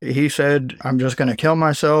 He said, I'm just going to kill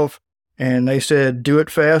myself. And they said, do it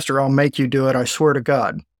fast or I'll make you do it. I swear to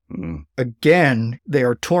God. Again, they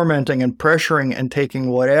are tormenting and pressuring and taking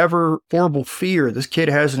whatever horrible fear this kid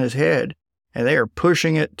has in his head and they are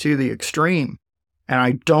pushing it to the extreme. And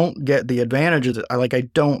I don't get the advantage of it. I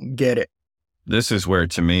don't get it. This is where,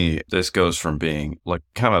 to me, this goes from being like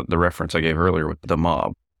kind of the reference I gave earlier with the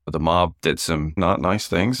mob. The mob did some not nice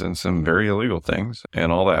things and some very illegal things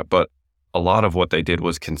and all that. But a lot of what they did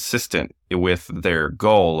was consistent with their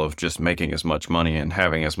goal of just making as much money and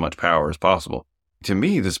having as much power as possible. To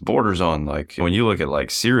me, this borders on like when you look at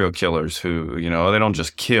like serial killers who, they don't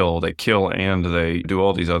just kill, they kill and they do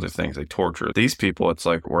all these other things. They torture. These people, it's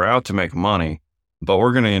like we're out to make money, but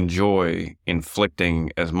we're going to enjoy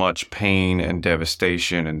inflicting as much pain and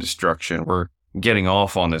devastation and destruction. We're getting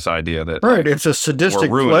off on this idea that right, it's a sadistic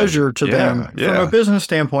pleasure to them. Yeah. From a business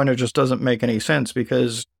standpoint, it just doesn't make any sense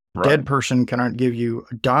because dead person cannot give you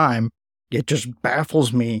a dime. It just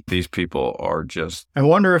baffles me. These people are just... I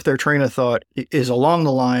wonder if their train of thought is along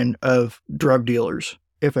the line of drug dealers.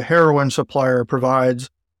 If a heroin supplier provides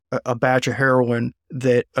a batch of heroin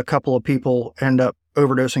that a couple of people end up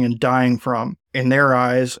overdosing and dying from, in their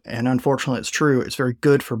eyes, and unfortunately it's true, it's very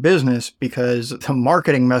good for business because the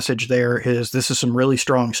marketing message there is this is some really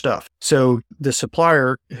strong stuff. So the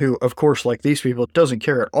supplier, who of course like these people doesn't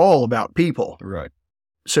care at all about people. Right.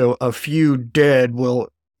 So a few dead will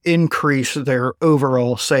increase their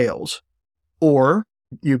overall sales. Or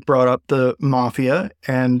you brought up the mafia,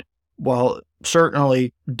 and while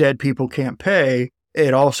certainly dead people can't pay,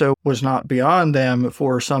 it also was not beyond them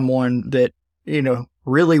for someone that,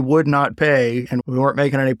 really would not pay, and we weren't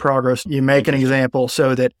making any progress. You make an example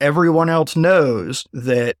so that everyone else knows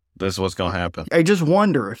that this is what's going to happen. I just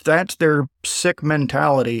wonder if that's their sick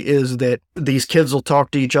mentality, is that these kids will talk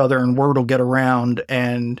to each other and word will get around,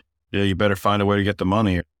 and yeah, you better find a way to get the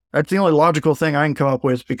money. That's the only logical thing I can come up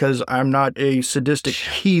with, because I'm not a sadistic,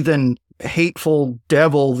 heathen, hateful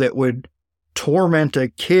devil that would torment a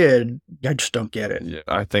kid. I just don't get it. Yeah,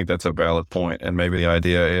 I think that's a valid point. And maybe the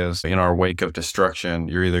idea is, in our wake of destruction,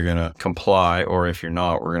 you're either going to comply, or if you're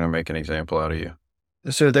not, we're going to make an example out of you.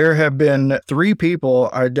 So there have been 3 people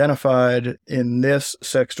identified in this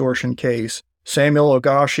sextortion case: Samuel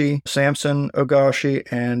Ogashi, Samson Ogashi,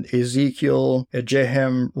 and Ezekiel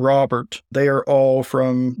Ejehem Robert. They are all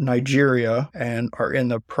from Nigeria and are in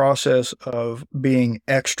the process of being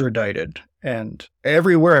extradited. And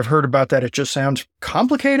everywhere I've heard about that, it just sounds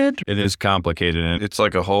complicated. It is complicated, and it's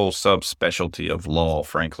like a whole subspecialty of law,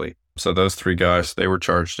 frankly. So those 3 guys, they were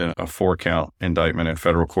charged in a 4-count indictment in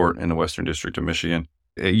federal court in the Western District of Michigan.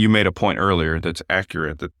 You made a point earlier that's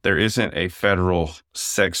accurate, that there isn't a federal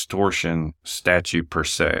sextortion statute per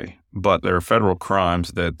se, but there are federal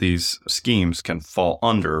crimes that these schemes can fall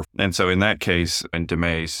under. And so in that case, in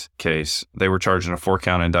DeMay's case, they were charged in a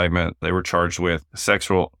 4-count indictment. They were charged with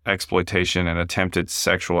sexual exploitation and attempted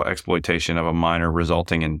sexual exploitation of a minor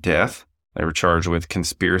resulting in death. They were charged with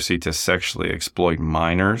conspiracy to sexually exploit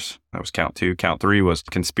minors. That was count 2. Count 3 was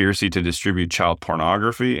conspiracy to distribute child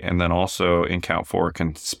pornography. And then also in count 4,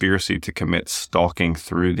 conspiracy to commit stalking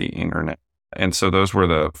through the internet. And so those were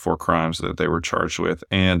the 4 crimes that they were charged with.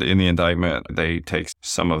 And in the indictment, they take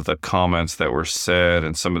some of the comments that were said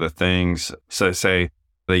and some of the things. So say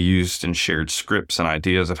they used and shared scripts and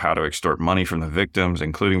ideas of how to extort money from the victims,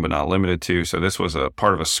 including but not limited to. So this was a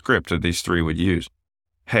part of a script that these 3 would use.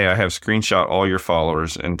 Hey, I have screenshot all your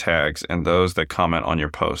followers and tags and those that comment on your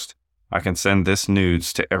post. I can send this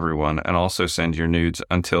nudes to everyone and also send your nudes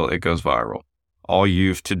until it goes viral. All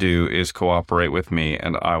you've to do is cooperate with me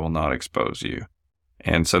and I will not expose you.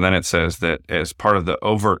 And so then it says that as part of the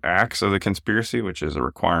overt acts of the conspiracy, which is a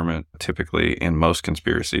requirement typically in most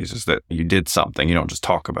conspiracies, is that you did something. You don't just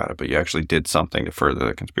talk about it, but you actually did something to further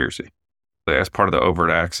the conspiracy. As part of the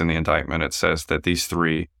overt acts in the indictment, it says that these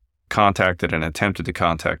 3 contacted and attempted to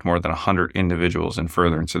contact more than 100 individuals in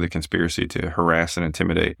furtherance of the conspiracy to harass and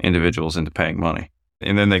intimidate individuals into paying money.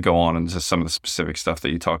 And then they go on into some of the specific stuff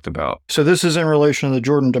that you talked about. So this is in relation to the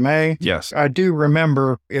Jordan DeMay? Yes. I do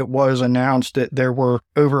remember it was announced that there were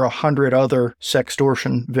over 100 other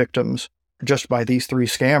sextortion victims just by these 3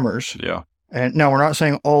 scammers. Yeah. And now we're not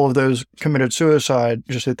saying all of those committed suicide,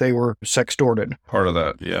 just that they were sextorted. Part of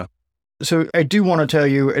that, yeah. So I do want to tell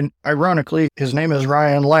you, and ironically, his name is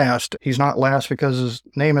Ryan Last. He's not Last because his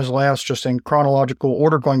name is Last, just in chronological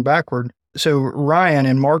order going backward. So Ryan,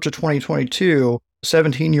 in March of 2022,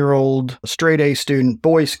 17-year-old straight-A student,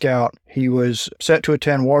 Boy Scout, he was set to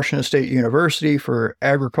attend Washington State University for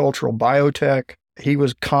agricultural biotech. He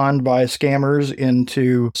was conned by scammers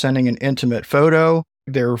into sending an intimate photo.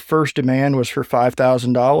 Their first demand was for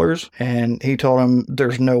 $5,000, and he told them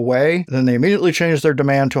there's no way. Then they immediately changed their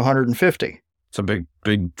demand to $150,000. It's a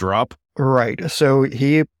big drop. Right. So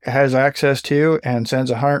he has access to and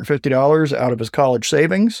sends $150 out of his college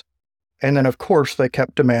savings. And then, of course, they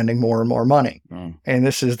kept demanding more and more money. And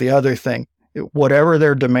this is the other thing. Whatever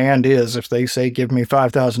their demand is, if they say, give me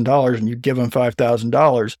 $5,000 and you give them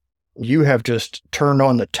 $5,000, you have just turned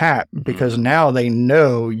on the tap because now they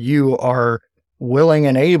know you are willing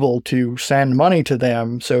and able to send money to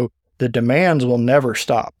them. So the demands will never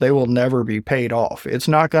stop. They will never be paid off. It's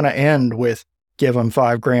not going to end with give them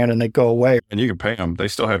 $5,000 and they go away. And you can pay them. They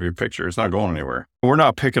still have your picture. It's not going anywhere. We're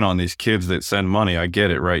not picking on these kids that send money. I get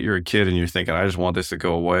it, right? You're a kid and you're thinking, I just want this to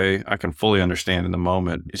go away. I can fully understand in the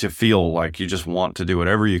moment to feel like you just want to do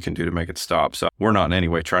whatever you can do to make it stop. So we're not in any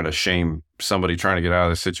way trying to shame somebody trying to get out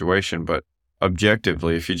of this situation. But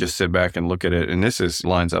objectively, if you just sit back and look at it, and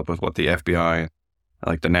lines up with what the FBI,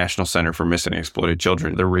 like the National Center for Missing and Exploited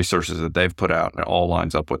Children, the resources that they've put out, it all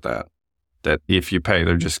lines up with that. That if you pay,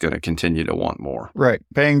 they're just going to continue to want more. Right.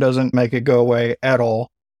 Paying doesn't make it go away at all.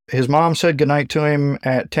 His mom said goodnight to him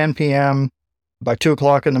at 10 p.m. By 2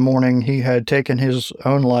 o'clock in the morning, he had taken his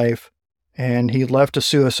own life, and he left a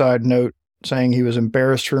suicide note saying he was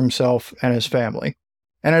embarrassed for himself and his family.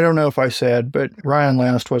 And I don't know if I said, but Ryan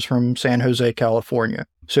Last was from San Jose, California.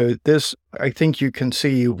 So this, I think you can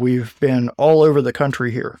see, we've been all over the country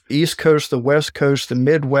here. East Coast, the West Coast, the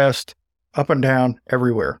Midwest, up and down,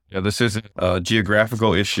 everywhere. Yeah, this isn't a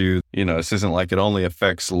geographical issue. This isn't like it only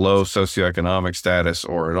affects low socioeconomic status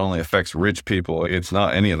or it only affects rich people. It's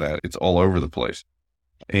not any of that. It's all over the place.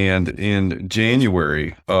 And in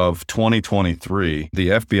January of 2023, the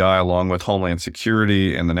FBI, along with Homeland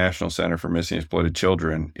Security and the National Center for Missing and Exploited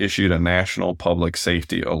Children, issued a national public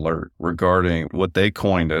safety alert regarding what they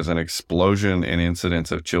coined as an explosion in incidents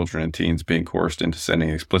of children and teens being coerced into sending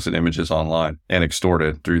explicit images online and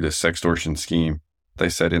extorted through this sextortion scheme. They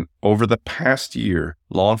said over the past year,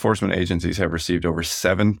 law enforcement agencies have received over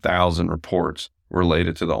 7,000 reports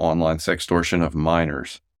related to the online sextortion of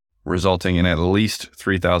minors, resulting in at least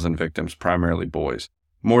 3,000 victims, primarily boys.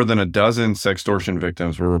 More than a dozen sextortion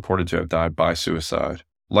victims were reported to have died by suicide.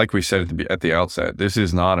 Like we said at the outset, this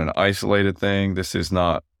is not an isolated thing. This is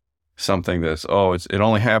not something that's, it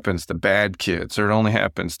only happens to bad kids, or it only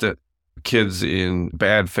happens to kids in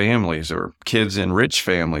bad families or kids in rich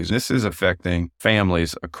families. This is affecting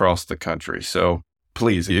families across the country. So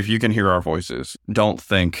please, if you can hear our voices, don't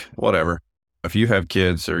think whatever. If you have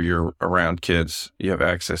kids or you're around kids, you have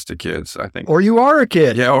access to kids, I think. Or you are a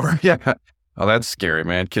kid. Yeah. Oh, that's scary,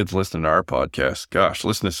 man. Kids listening to our podcast. Gosh,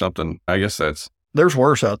 listen to something. I guess there's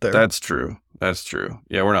worse out there. That's true.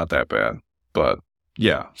 Yeah, we're not that bad. But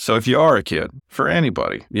yeah. So if you are a kid, for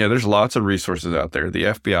anybody, there's lots of resources out there. The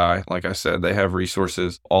FBI, like I said, they have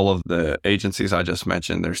resources. All of the agencies I just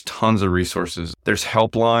mentioned, there's tons of resources. There's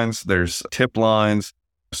helplines, there's tip lines.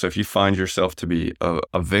 So if you find yourself to be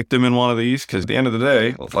a victim in one of these, because at the end of the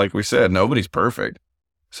day, like we said, nobody's perfect.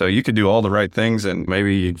 So you could do all the right things and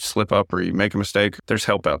maybe you slip up or you make a mistake. There's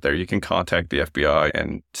help out there. You can contact the FBI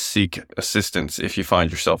and seek assistance if you find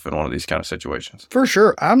yourself in one of these kind of situations. For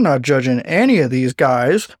sure. I'm not judging any of these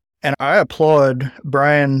guys. And I applaud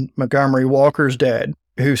Brian Montgomery Walker's dad,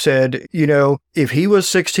 who said, if he was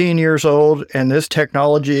 16 years old and this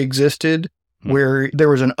technology existed, where there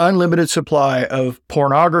was an unlimited supply of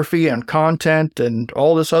pornography and content and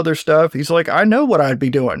all this other stuff, he's like, I know what I'd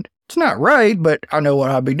be doing. It's not right, but I know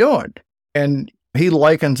what I'd be doing. And he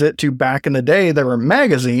likens it to back in the day, there were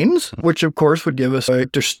magazines, which of course would give us a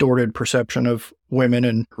distorted perception of women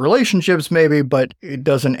and relationships maybe, but it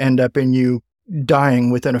doesn't end up in you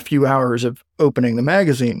dying within a few hours of opening the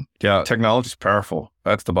magazine. Yeah, technology's powerful.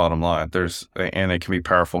 That's the bottom line. And it can be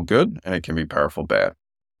powerful good and it can be powerful bad.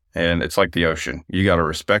 And it's like the ocean. You got to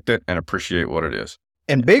respect it and appreciate what it is.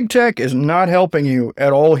 And big tech is not helping you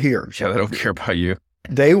at all here. Yeah, they don't care about you.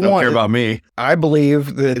 They don't care about me. I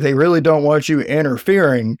believe that they really don't want you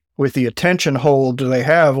interfering with the attention hold they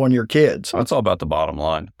have on your kids. It's all about the bottom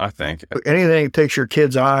line, I think. Anything that takes your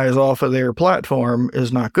kids' eyes off of their platform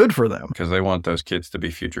is not good for them. Because they want those kids to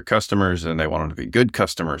be future customers and they want them to be good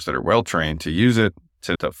customers that are well-trained to use it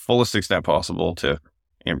to the fullest extent possible to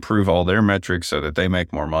improve all their metrics so that they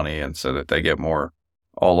make more money and so that they get more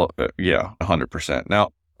 100%. Now,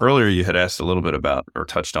 earlier you had asked a little bit about or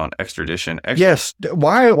touched on extradition. Yes.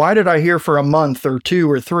 Why did I hear for a month or 2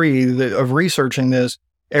 or 3 of researching this?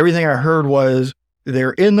 Everything I heard was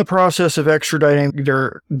they're in the process of extraditing.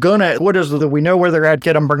 They're gonna, we know where they're at,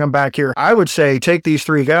 get them, bring them back here. I would say take these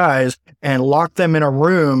 3 guys and lock them in a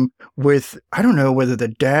room with, I don't know whether the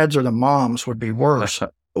dads or the moms would be worse.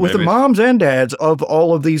 With the moms and dads of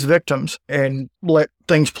all of these victims and let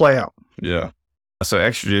things play out. Yeah. So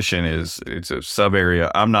extradition it's a sub area.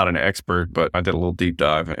 I'm not an expert, but I did a little deep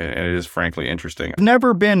dive and it is frankly interesting. I've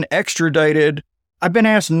never been extradited. I've been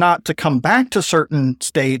asked not to come back to certain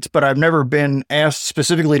states, but I've never been asked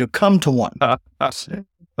specifically to come to one.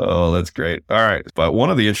 Oh, that's great. All right. But one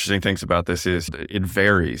of the interesting things about this is it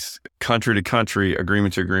varies country to country,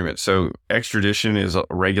 agreement to agreement. So extradition is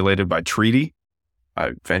regulated by treaty.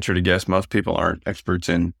 I venture to guess most people aren't experts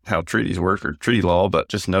in how treaties work or treaty law, but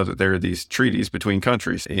just know that there are these treaties between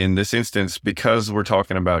countries. In this instance, because we're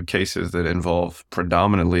talking about cases that involve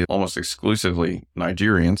predominantly, almost exclusively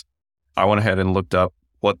Nigerians, I went ahead and looked up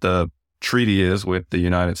what the treaty is with the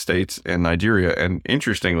United States and Nigeria. And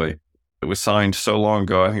interestingly, it was signed so long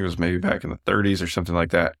ago, I think it was maybe back in the 30s or something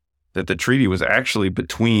like that, that the treaty was actually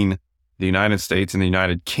between the United States and the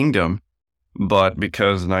United Kingdom. But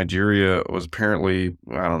because Nigeria was apparently,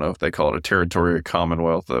 I don't know if they call it a territory, a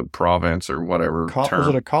commonwealth, a province or whatever term. Was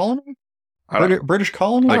it a colony? British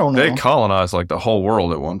colony? I don't know. They colonized like the whole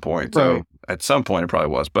world at one point. So Right. at some point it probably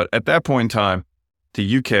was. But at that point in time,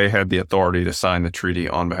 the UK had the authority to sign the treaty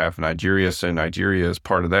on behalf of Nigeria. So Nigeria is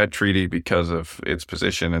part of that treaty because of its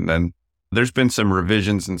position. And then there's been some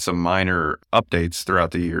revisions and some minor updates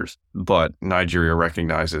throughout the years. But Nigeria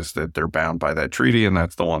recognizes that they're bound by that treaty, and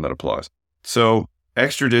that's the one that applies. So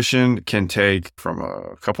extradition can take from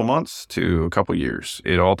a couple months to a couple years.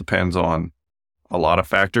 It all depends on a lot of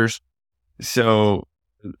factors. So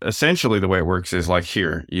essentially the way it works is like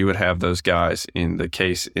here, you would have those guys in the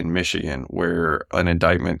case in Michigan where an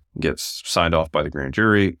indictment gets signed off by the grand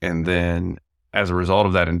jury. And then as a result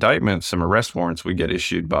of that indictment, some arrest warrants would get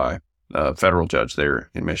issued by a federal judge there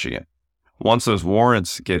in Michigan. Once those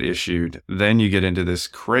warrants get issued, then you get into this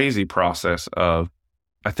crazy process of,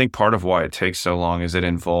 I think part of why it takes so long is it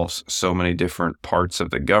involves so many different parts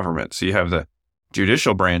of the government. So you have the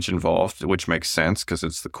judicial branch involved, which makes sense because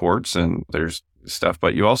it's the courts and there's stuff,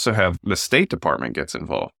 but you also have the State Department gets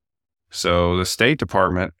involved. So the State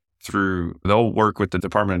Department they'll work with the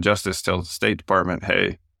Department of Justice, tell the State Department,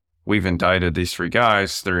 hey, we've indicted these 3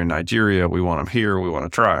 guys. They're in Nigeria. We want them here. We want to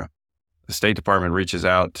try. The State Department reaches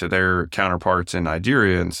out to their counterparts in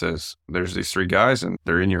Nigeria and says, there's these 3 guys and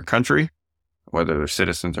they're in your country. Whether they're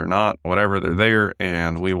citizens or not, whatever, they're there,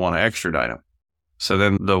 and we want to extradite them. So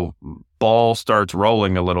then the ball starts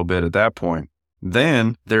rolling a little bit at that point.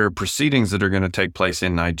 Then there are proceedings that are going to take place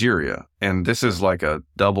in Nigeria. And this is like a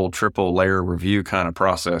double, triple layer review kind of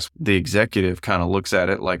process. The executive kind of looks at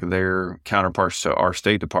it like their counterparts to our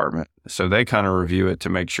State Department. So they kind of review it to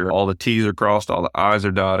make sure all the T's are crossed, all the I's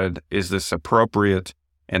are dotted. Is this appropriate?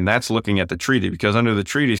 And that's looking at the treaty, because under the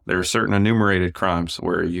treaty, there are certain enumerated crimes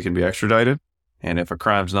where you can be extradited. And if a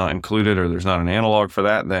crime's not included or there's not an analog for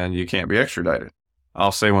that, then you can't be extradited.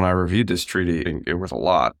 I'll say when I reviewed this treaty, it was a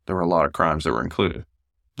lot. There were a lot of crimes that were included.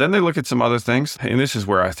 Then they look at some other things. And this is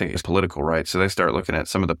where I think it's political, right? So they start looking at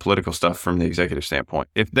some of the political stuff from the executive standpoint.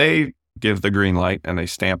 If they give the green light and they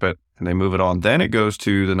stamp it and they move it on, then it goes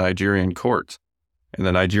to the Nigerian courts. And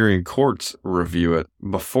the Nigerian courts review it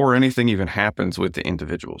before anything even happens with the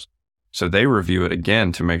individuals. So they review it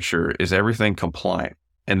again to make sure, is everything compliant?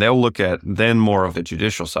 And they'll look at then more of the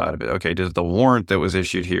judicial side of it. Okay, does the warrant that was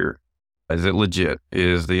issued here, is it legit?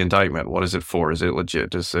 Is the indictment, what is it for? Is it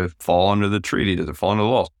legit? Does it fall under the treaty? Does it fall under the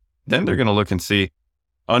laws? Then they're going to look and see,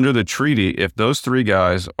 under the treaty, if those 3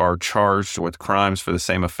 guys are charged with crimes for the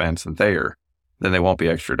same offense there, then they won't be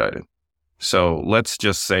extradited. So let's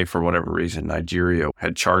just say for whatever reason, Nigeria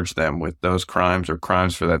had charged them with those crimes or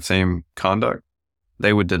crimes for that same conduct.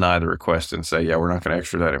 They would deny the request and say, yeah, we're not going to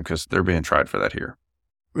extradite them because they're being tried for that here.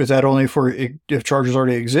 Is that only for if charges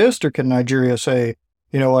already exist, or can Nigeria say,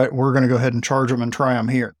 you know what, we're going to go ahead and charge them and try them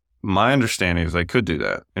here? My understanding is they could do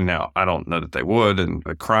that. And now I don't know that they would. And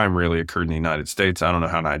the crime really occurred in the United States. I don't know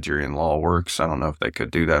how Nigerian law works. I don't know if they could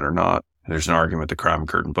do that or not. There's an argument the crime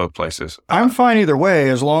occurred in both places. I'm fine either way,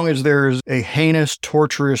 as long as there's a heinous,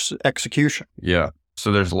 torturous execution. Yeah.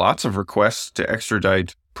 So there's lots of requests to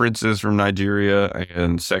extradite princes from Nigeria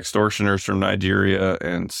and sextortioners from Nigeria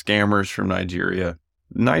and scammers from Nigeria.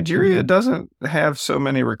 Nigeria doesn't have so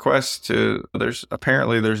many requests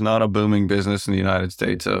there's not a booming business in the United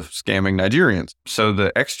States of scamming Nigerians. So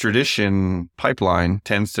the extradition pipeline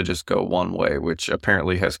tends to just go one way, which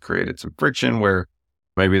apparently has created some friction where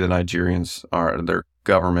maybe the Nigerians their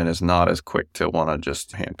government is not as quick to want to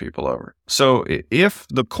just hand people over. So if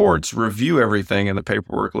the courts review everything and the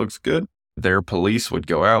paperwork looks good, their police would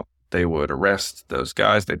go out. They would arrest those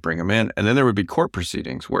guys, they'd bring them in, and then there would be court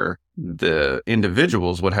proceedings where the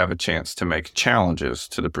individuals would have a chance to make challenges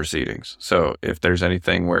to the proceedings. So if there's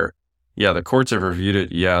anything where, yeah, the courts have reviewed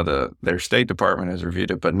it, yeah, their State Department has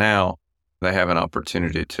reviewed it, but now they have an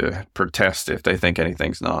opportunity to protest if they think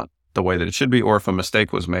anything's not the way that it should be, or if a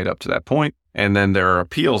mistake was made up to that point. And then there are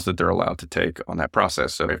appeals that they're allowed to take on that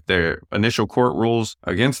process. So if their initial court rules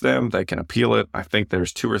against them, they can appeal it. I think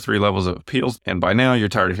there's 2 or 3 levels of appeals. And by now you're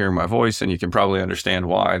tired of hearing my voice, and you can probably understand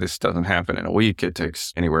why this doesn't happen in a week. It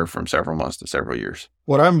takes anywhere from several months to several years.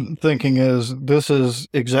 What I'm thinking is this is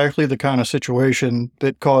exactly the kind of situation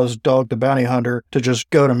that caused Dog the Bounty Hunter to just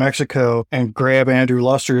go to Mexico and grab Andrew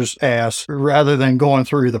Luster's ass rather than going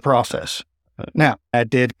through the process. Now,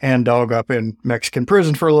 that did end Dog up in Mexican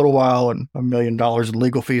prison for a little while and $1 million in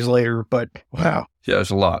legal fees later, but wow. Yeah,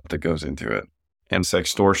 there's a lot that goes into it. And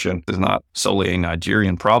sextortion is not solely a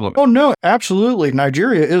Nigerian problem. Oh, no, absolutely.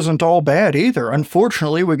 Nigeria isn't all bad either.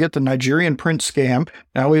 Unfortunately, we get the Nigerian prince scam.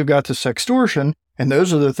 Now we've got the sextortion. And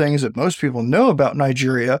those are the things that most people know about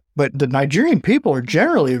Nigeria. But the Nigerian people are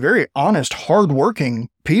generally very honest, hardworking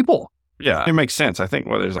people. Yeah, it makes sense. I think,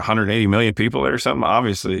 there's 180 million people there or something.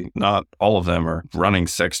 Obviously, not all of them are running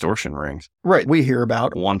sextortion rings. Right. We hear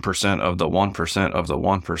about 1% of the 1% of the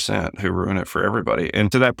 1% who ruin it for everybody.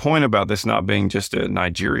 And to that point about this not being just a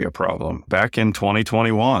Nigeria problem, back in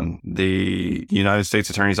 2021, the United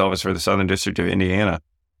States Attorney's Office for the Southern District of Indiana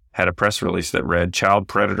had a press release that read, child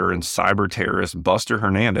predator and cyber terrorist Buster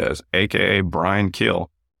Hernandez, a.k.a. Brian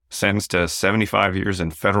Kill, sentenced to 75 years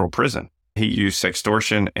in federal prison. He used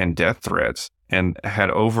sextortion and death threats and had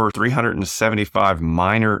over 375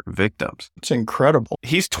 minor victims. It's incredible.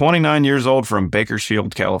 He's 29 years old from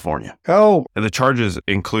Bakersfield, California. Oh. And the charges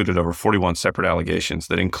included over 41 separate allegations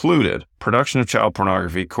that included production of child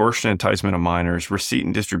pornography, coercion and enticement of minors, receipt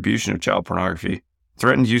and distribution of child pornography,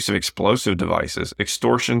 threatened use of explosive devices,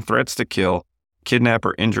 extortion, threats to kill, kidnap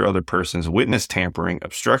or injure other persons, witness tampering,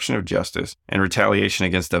 obstruction of justice, and retaliation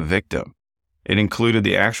against a victim. It included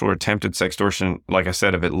the actual attempted sextortion, like I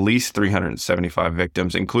said, of at least 375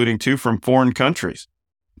 victims, including 2 from foreign countries.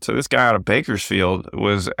 So this guy out of Bakersfield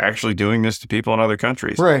was actually doing this to people in other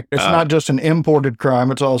countries. Right. It's not just an imported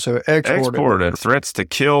crime. It's also exported. Threats to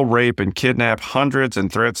kill, rape, and kidnap hundreds,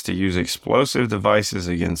 and threats to use explosive devices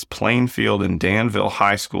against Plainfield and Danville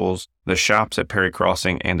high schools, the shops at Perry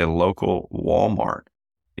Crossing, and a local Walmart.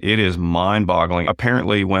 It is mind-boggling.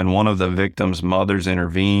 Apparently, when one of the victims' mothers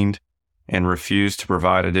intervened and refused to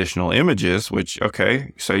provide additional images, which,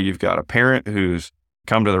 okay, so you've got a parent who's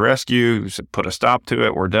come to the rescue, put a stop to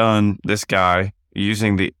it, we're done. This guy,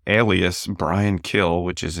 using the alias Brian Kill,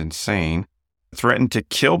 which is insane, threatened to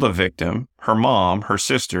kill the victim, her mom, her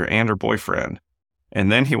sister, and her boyfriend. And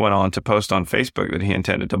then he went on to post on Facebook that he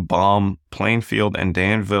intended to bomb Plainfield and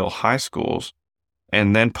Danville high schools,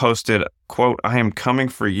 and then posted, quote, "I am coming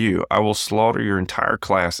for you. I will slaughter your entire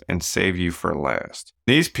class and save you for last."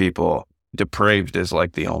 These people, depraved is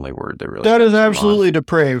like the only word they really. That is absolutely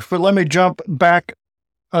depraved. But let me jump back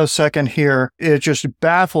a second here. It just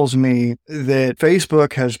baffles me that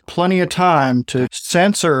Facebook has plenty of time to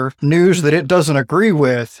censor news that it doesn't agree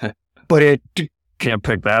with, but it can't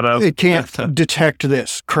pick that up. It can't detect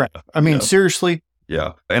this crap. I mean, seriously.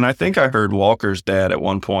 Yeah. And I think I heard Walker's dad at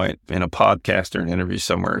one point in a podcast or an interview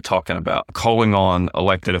somewhere talking about calling on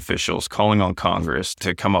elected officials, calling on Congress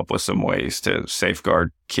to come up with some ways to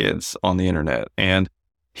safeguard kids on the internet. And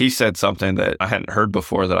he said something that I hadn't heard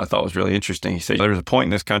before that I thought was really interesting. He said, there was a point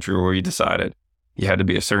in this country where we decided you had to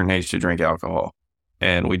be a certain age to drink alcohol.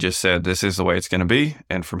 And we just said, this is the way it's going to be.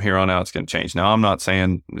 And from here on out, it's going to change. Now, I'm not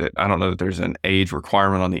saying that I don't know that there's an age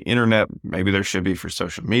requirement on the internet. Maybe there should be for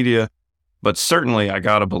social media. But certainly, I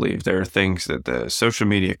got to believe there are things that the social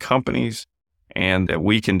media companies and that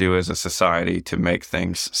we can do as a society to make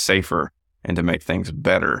things safer and to make things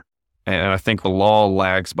better. And I think the law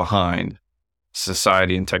lags behind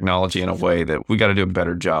society and technology in a way that we got to do a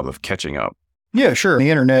better job of catching up. Yeah, sure. The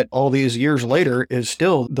internet all these years later is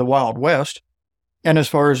still the Wild West. And as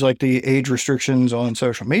far as like the age restrictions on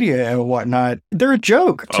social media and whatnot, they're a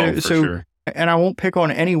joke. Sure. And I won't pick on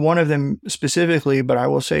any one of them specifically, but I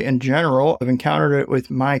will say in general, I've encountered it with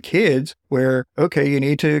my kids where, okay, you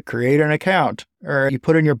need to create an account or you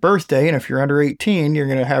put in your birthday. And if you're under 18, you're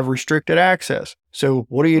going to have restricted access. So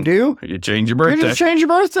what do? You change your birthday. You just change your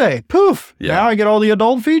birthday. Poof. Yeah. Now I get all the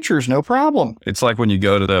adult features. No problem. It's like when you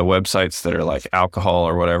go to the websites that are like alcohol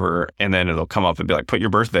or whatever, and then it'll come up and be like, put your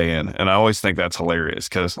birthday in. And I always think that's hilarious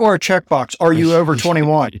because. Or a checkbox. Are you over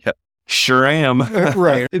 21? Yeah. Sure am.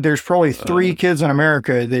 Right. There's probably 3 kids in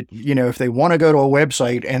America that, if they want to go to a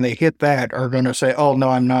website and they hit that are going to say, oh, no,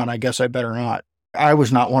 I'm not. I guess I better not. I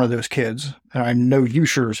was not one of those kids. And I know you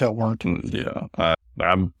sure as hell weren't. Yeah.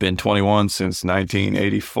 I've been 21 since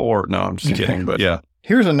 1984. No, I'm just kidding. But yeah.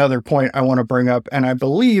 Here's another point I want to bring up, and I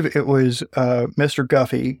believe it was Mr.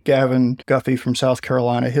 Guffey, Gavin Guffey from South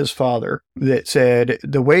Carolina, his father, that said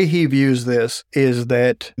the way he views this is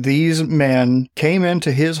that these men came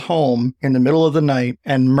into his home in the middle of the night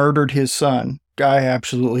and murdered his son. I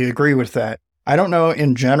absolutely agree with that. I don't know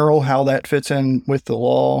in general how that fits in with the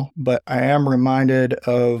law, but I am reminded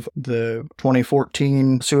of the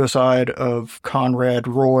 2014 suicide of Conrad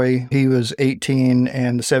Roy. He was 18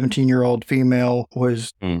 and the 17-year-old female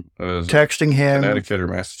was texting him, Connecticut or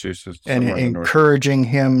Massachusetts, and encouraging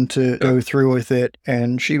him to go through with it.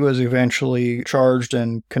 And she was eventually charged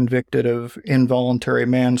and convicted of involuntary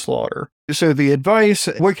manslaughter. So the advice,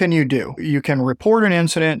 what can you do? You can report an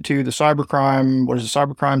incident to the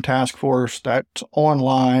cybercrime task force. That's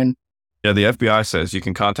online. Yeah, the FBI says you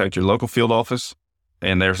can contact your local field office.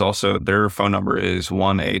 And there's also, their phone number is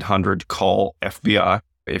 1-800-CALL-FBI.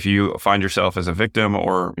 If you find yourself as a victim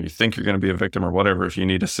or you think you're going to be a victim or whatever, if you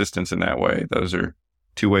need assistance in that way, those are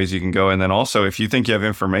two ways you can go. And then also, if you think you have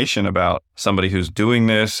information about somebody who's doing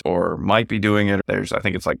this or might be doing it, there's, I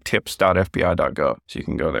think it's like tips.fbi.gov. So you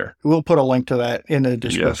can go there. We'll put a link to that in the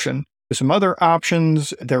description. Yes. Some other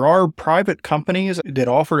options. There are private companies that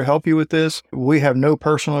offer to help you with this. We have no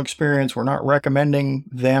personal experience. We're not recommending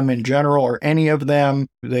them in general or any of them.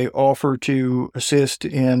 They offer to assist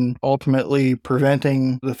in ultimately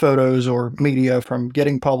preventing the photos or media from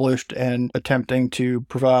getting published and attempting to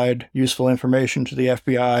provide useful information to the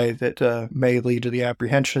FBI that may lead to the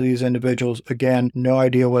apprehension of these individuals. Again, no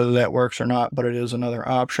idea whether that works or not, but it is another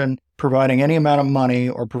option. Providing any amount of money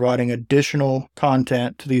or providing additional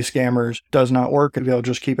content to these scammers does not work, and they'll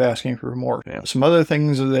just keep asking for more. Yeah. Some other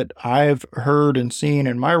things that I've heard and seen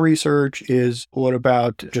in my research is what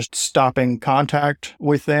about just stopping contact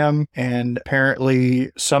with them? And apparently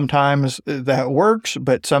sometimes that works,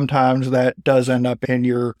 but sometimes that does end up in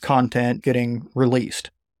your content getting released.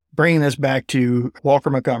 Bringing this back to Walker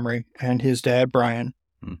Montgomery and his dad, Brian.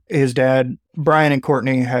 His dad, Brian, and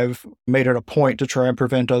Courtney have made it a point to try and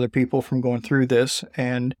prevent other people from going through this.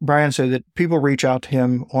 And Brian said that people reach out to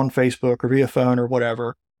him on Facebook or via phone or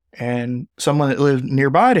whatever. And someone that lived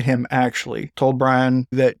nearby to him actually told Brian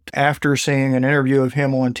that after seeing an interview of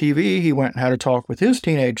him on TV, he went and had a talk with his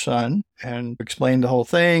teenage son and explained the whole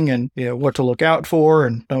thing and, what to look out for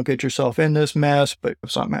and don't get yourself in this mess. But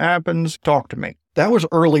if something happens, talk to me. That was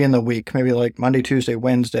early in the week, maybe like Monday, Tuesday,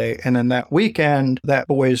 Wednesday. And then that weekend, that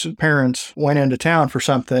boy's parents went into town for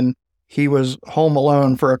something. He was home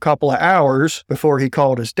alone for a couple of hours before he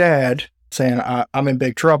called his dad saying, I'm in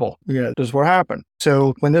big trouble. This is what happened.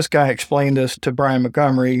 So when this guy explained this to Brian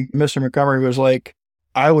Montgomery, Mr. Montgomery was like,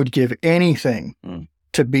 I would give anything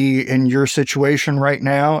to be in your situation right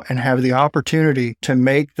now and have the opportunity to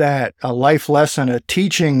make that a life lesson, a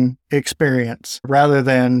teaching experience, rather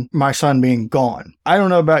than my son being gone. I don't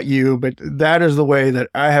know about you, but that is the way that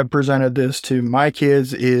I have presented this to my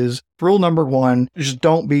kids is rule number one, just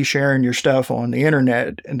don't be sharing your stuff on the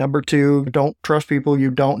internet. And number two, don't trust people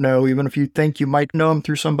you don't know, even if you think you might know them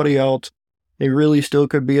through somebody else. They really still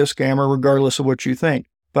could be a scammer regardless of what you think.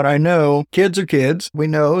 But I know kids are kids. We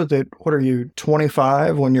know that,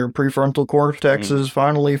 25 when your prefrontal cortex is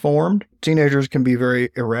finally formed? Teenagers can be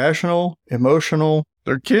very irrational, emotional.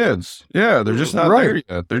 They're kids. Yeah, they're just not there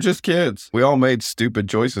yet. They're just kids. We all made stupid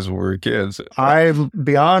choices when we were kids. I'm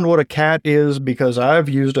beyond what a cat is because I've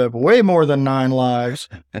used up way more than 9 lives.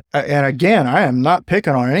 And again, I am not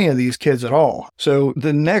picking on any of these kids at all. So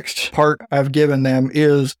the next part I've given them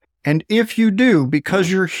is, and if you do,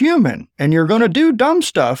 because you're human and you're going to do dumb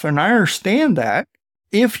stuff, and I understand that,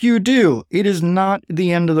 if you do, it is not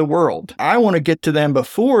the end of the world. I want to get to them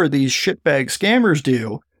before these shitbag scammers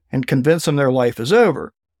do and convince them their life is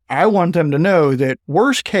over. I want them to know that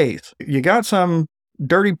worst case, you got some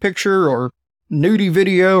dirty picture or nudie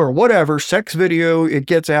video or whatever, sex video, it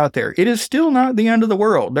gets out there. It is still not the end of the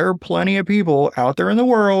world. There are plenty of people out there in the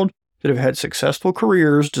world that have had successful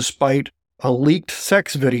careers despite a leaked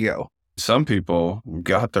sex video. Some people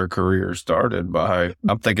got their career started by,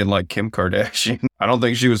 I'm thinking like Kim Kardashian. I don't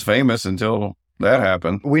think she was famous until that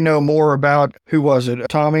happened. We know more about, who was it,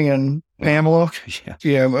 Tommy and Pamela?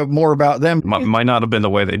 Yeah, more about them. Might not have been the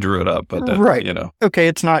way they drew it up, but right. Okay,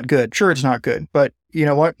 it's not good. Sure, it's not good. But you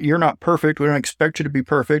know what? You're not perfect. We don't expect you to be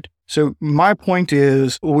perfect. So my point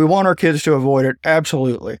is, we want our kids to avoid it.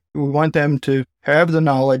 Absolutely. We want them to have the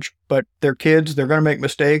knowledge, but they're kids. They're going to make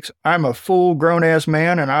mistakes. I'm a full grown-ass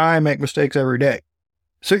man, and I make mistakes every day.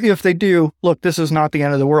 So if they do, look, this is not the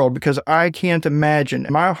end of the world, because I can't imagine.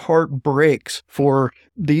 My heart breaks for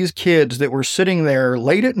these kids that were sitting there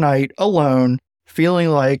late at night alone, feeling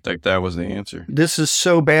like that was the answer. This is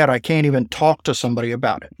so bad I can't even talk to somebody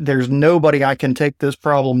about it. There's nobody I can take this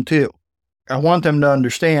problem to. I want them to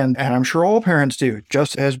understand, and I'm sure all parents do,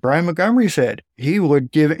 just as Brian Montgomery said, he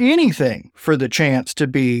would give anything for the chance to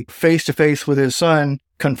be face-to-face with his son,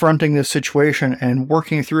 confronting this situation and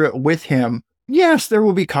working through it with him. Yes, there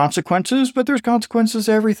will be consequences, but there's consequences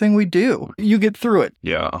to everything we do. You get through it.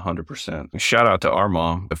 Yeah, 100%. Shout out to our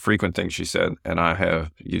mom, the frequent thing she said, and I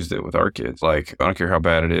have used it with our kids. Like, I don't care how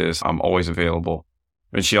bad it is, I'm always available.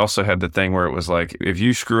 And she also had the thing where it was like, if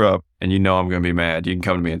you screw up and you know I'm going to be mad, you can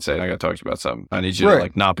come to me and say, I got to talk to you about something. I need you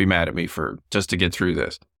to not be mad at me just to get through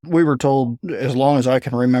this. We were told, as long as I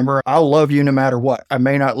can remember, I'll love you no matter what. I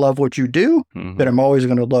may not love what you do, but I'm always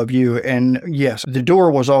going to love you. And yes, the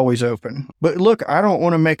door was always open. But look, I don't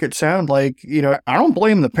want to make it sound like, I don't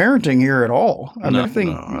blame the parenting here at all. I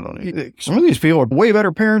think some of these people are way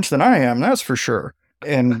better parents than I am, that's for sure.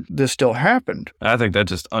 And this still happened. I think that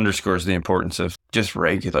just underscores the importance of just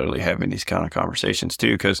regularly having these kind of conversations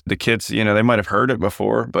too, because the kids, they might have heard it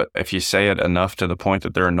before, but if you say it enough to the point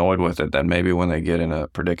that they're annoyed with it, then maybe when they get in a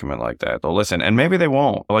predicament like that, they'll listen. And maybe they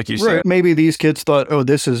won't, like you said. Maybe these kids thought, oh,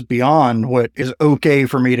 this is beyond what is okay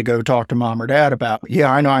for me to go talk to mom or dad about.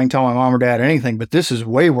 Yeah, I know I can tell my mom or dad anything, but this is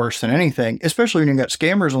way worse than anything, especially when you got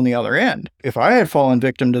scammers on the other end. If I had fallen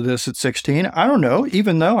victim to this at 16, I don't know,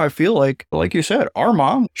 even though I feel like you said, our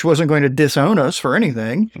mom, she wasn't going to disown us for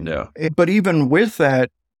anything. Yeah. But even with that,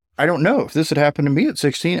 I don't know if this had happened to me at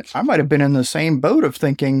 16, I might have been in the same boat of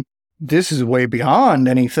thinking this is way beyond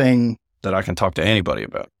anything that I can talk to anybody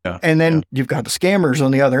about. Yeah. And then you've got the scammers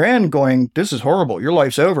on the other end going, this is horrible. Your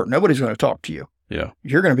life's over. Nobody's going to talk to you. Yeah.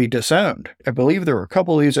 You're going to be disowned. I believe there were a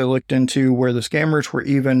couple of these I looked into where the scammers were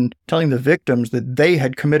even telling the victims that they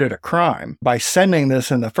had committed a crime by sending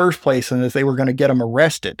this in the first place and that they were going to get them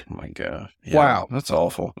arrested. Oh my gosh. Yeah, wow. That's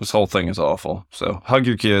awful. This whole thing is awful. So hug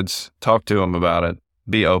your kids, talk to them about it,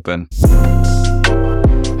 be open.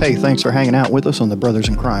 Hey, thanks for hanging out with us on the Brothers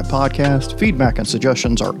in Crime podcast. Feedback and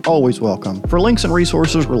suggestions are always welcome. For links and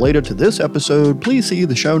resources related to this episode, please see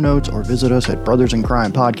the show notes or visit us at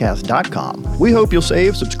brothersincrimepodcast.com. We hope you'll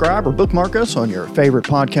save, subscribe, or bookmark us on your favorite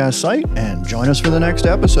podcast site and join us for the next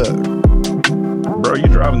episode. Bro, you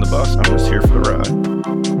driving the bus? I'm just here for the ride.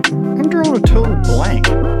 I'm drawing a total blank.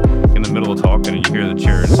 In the middle of talking and you hear the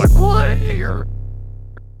chair, it's like, what?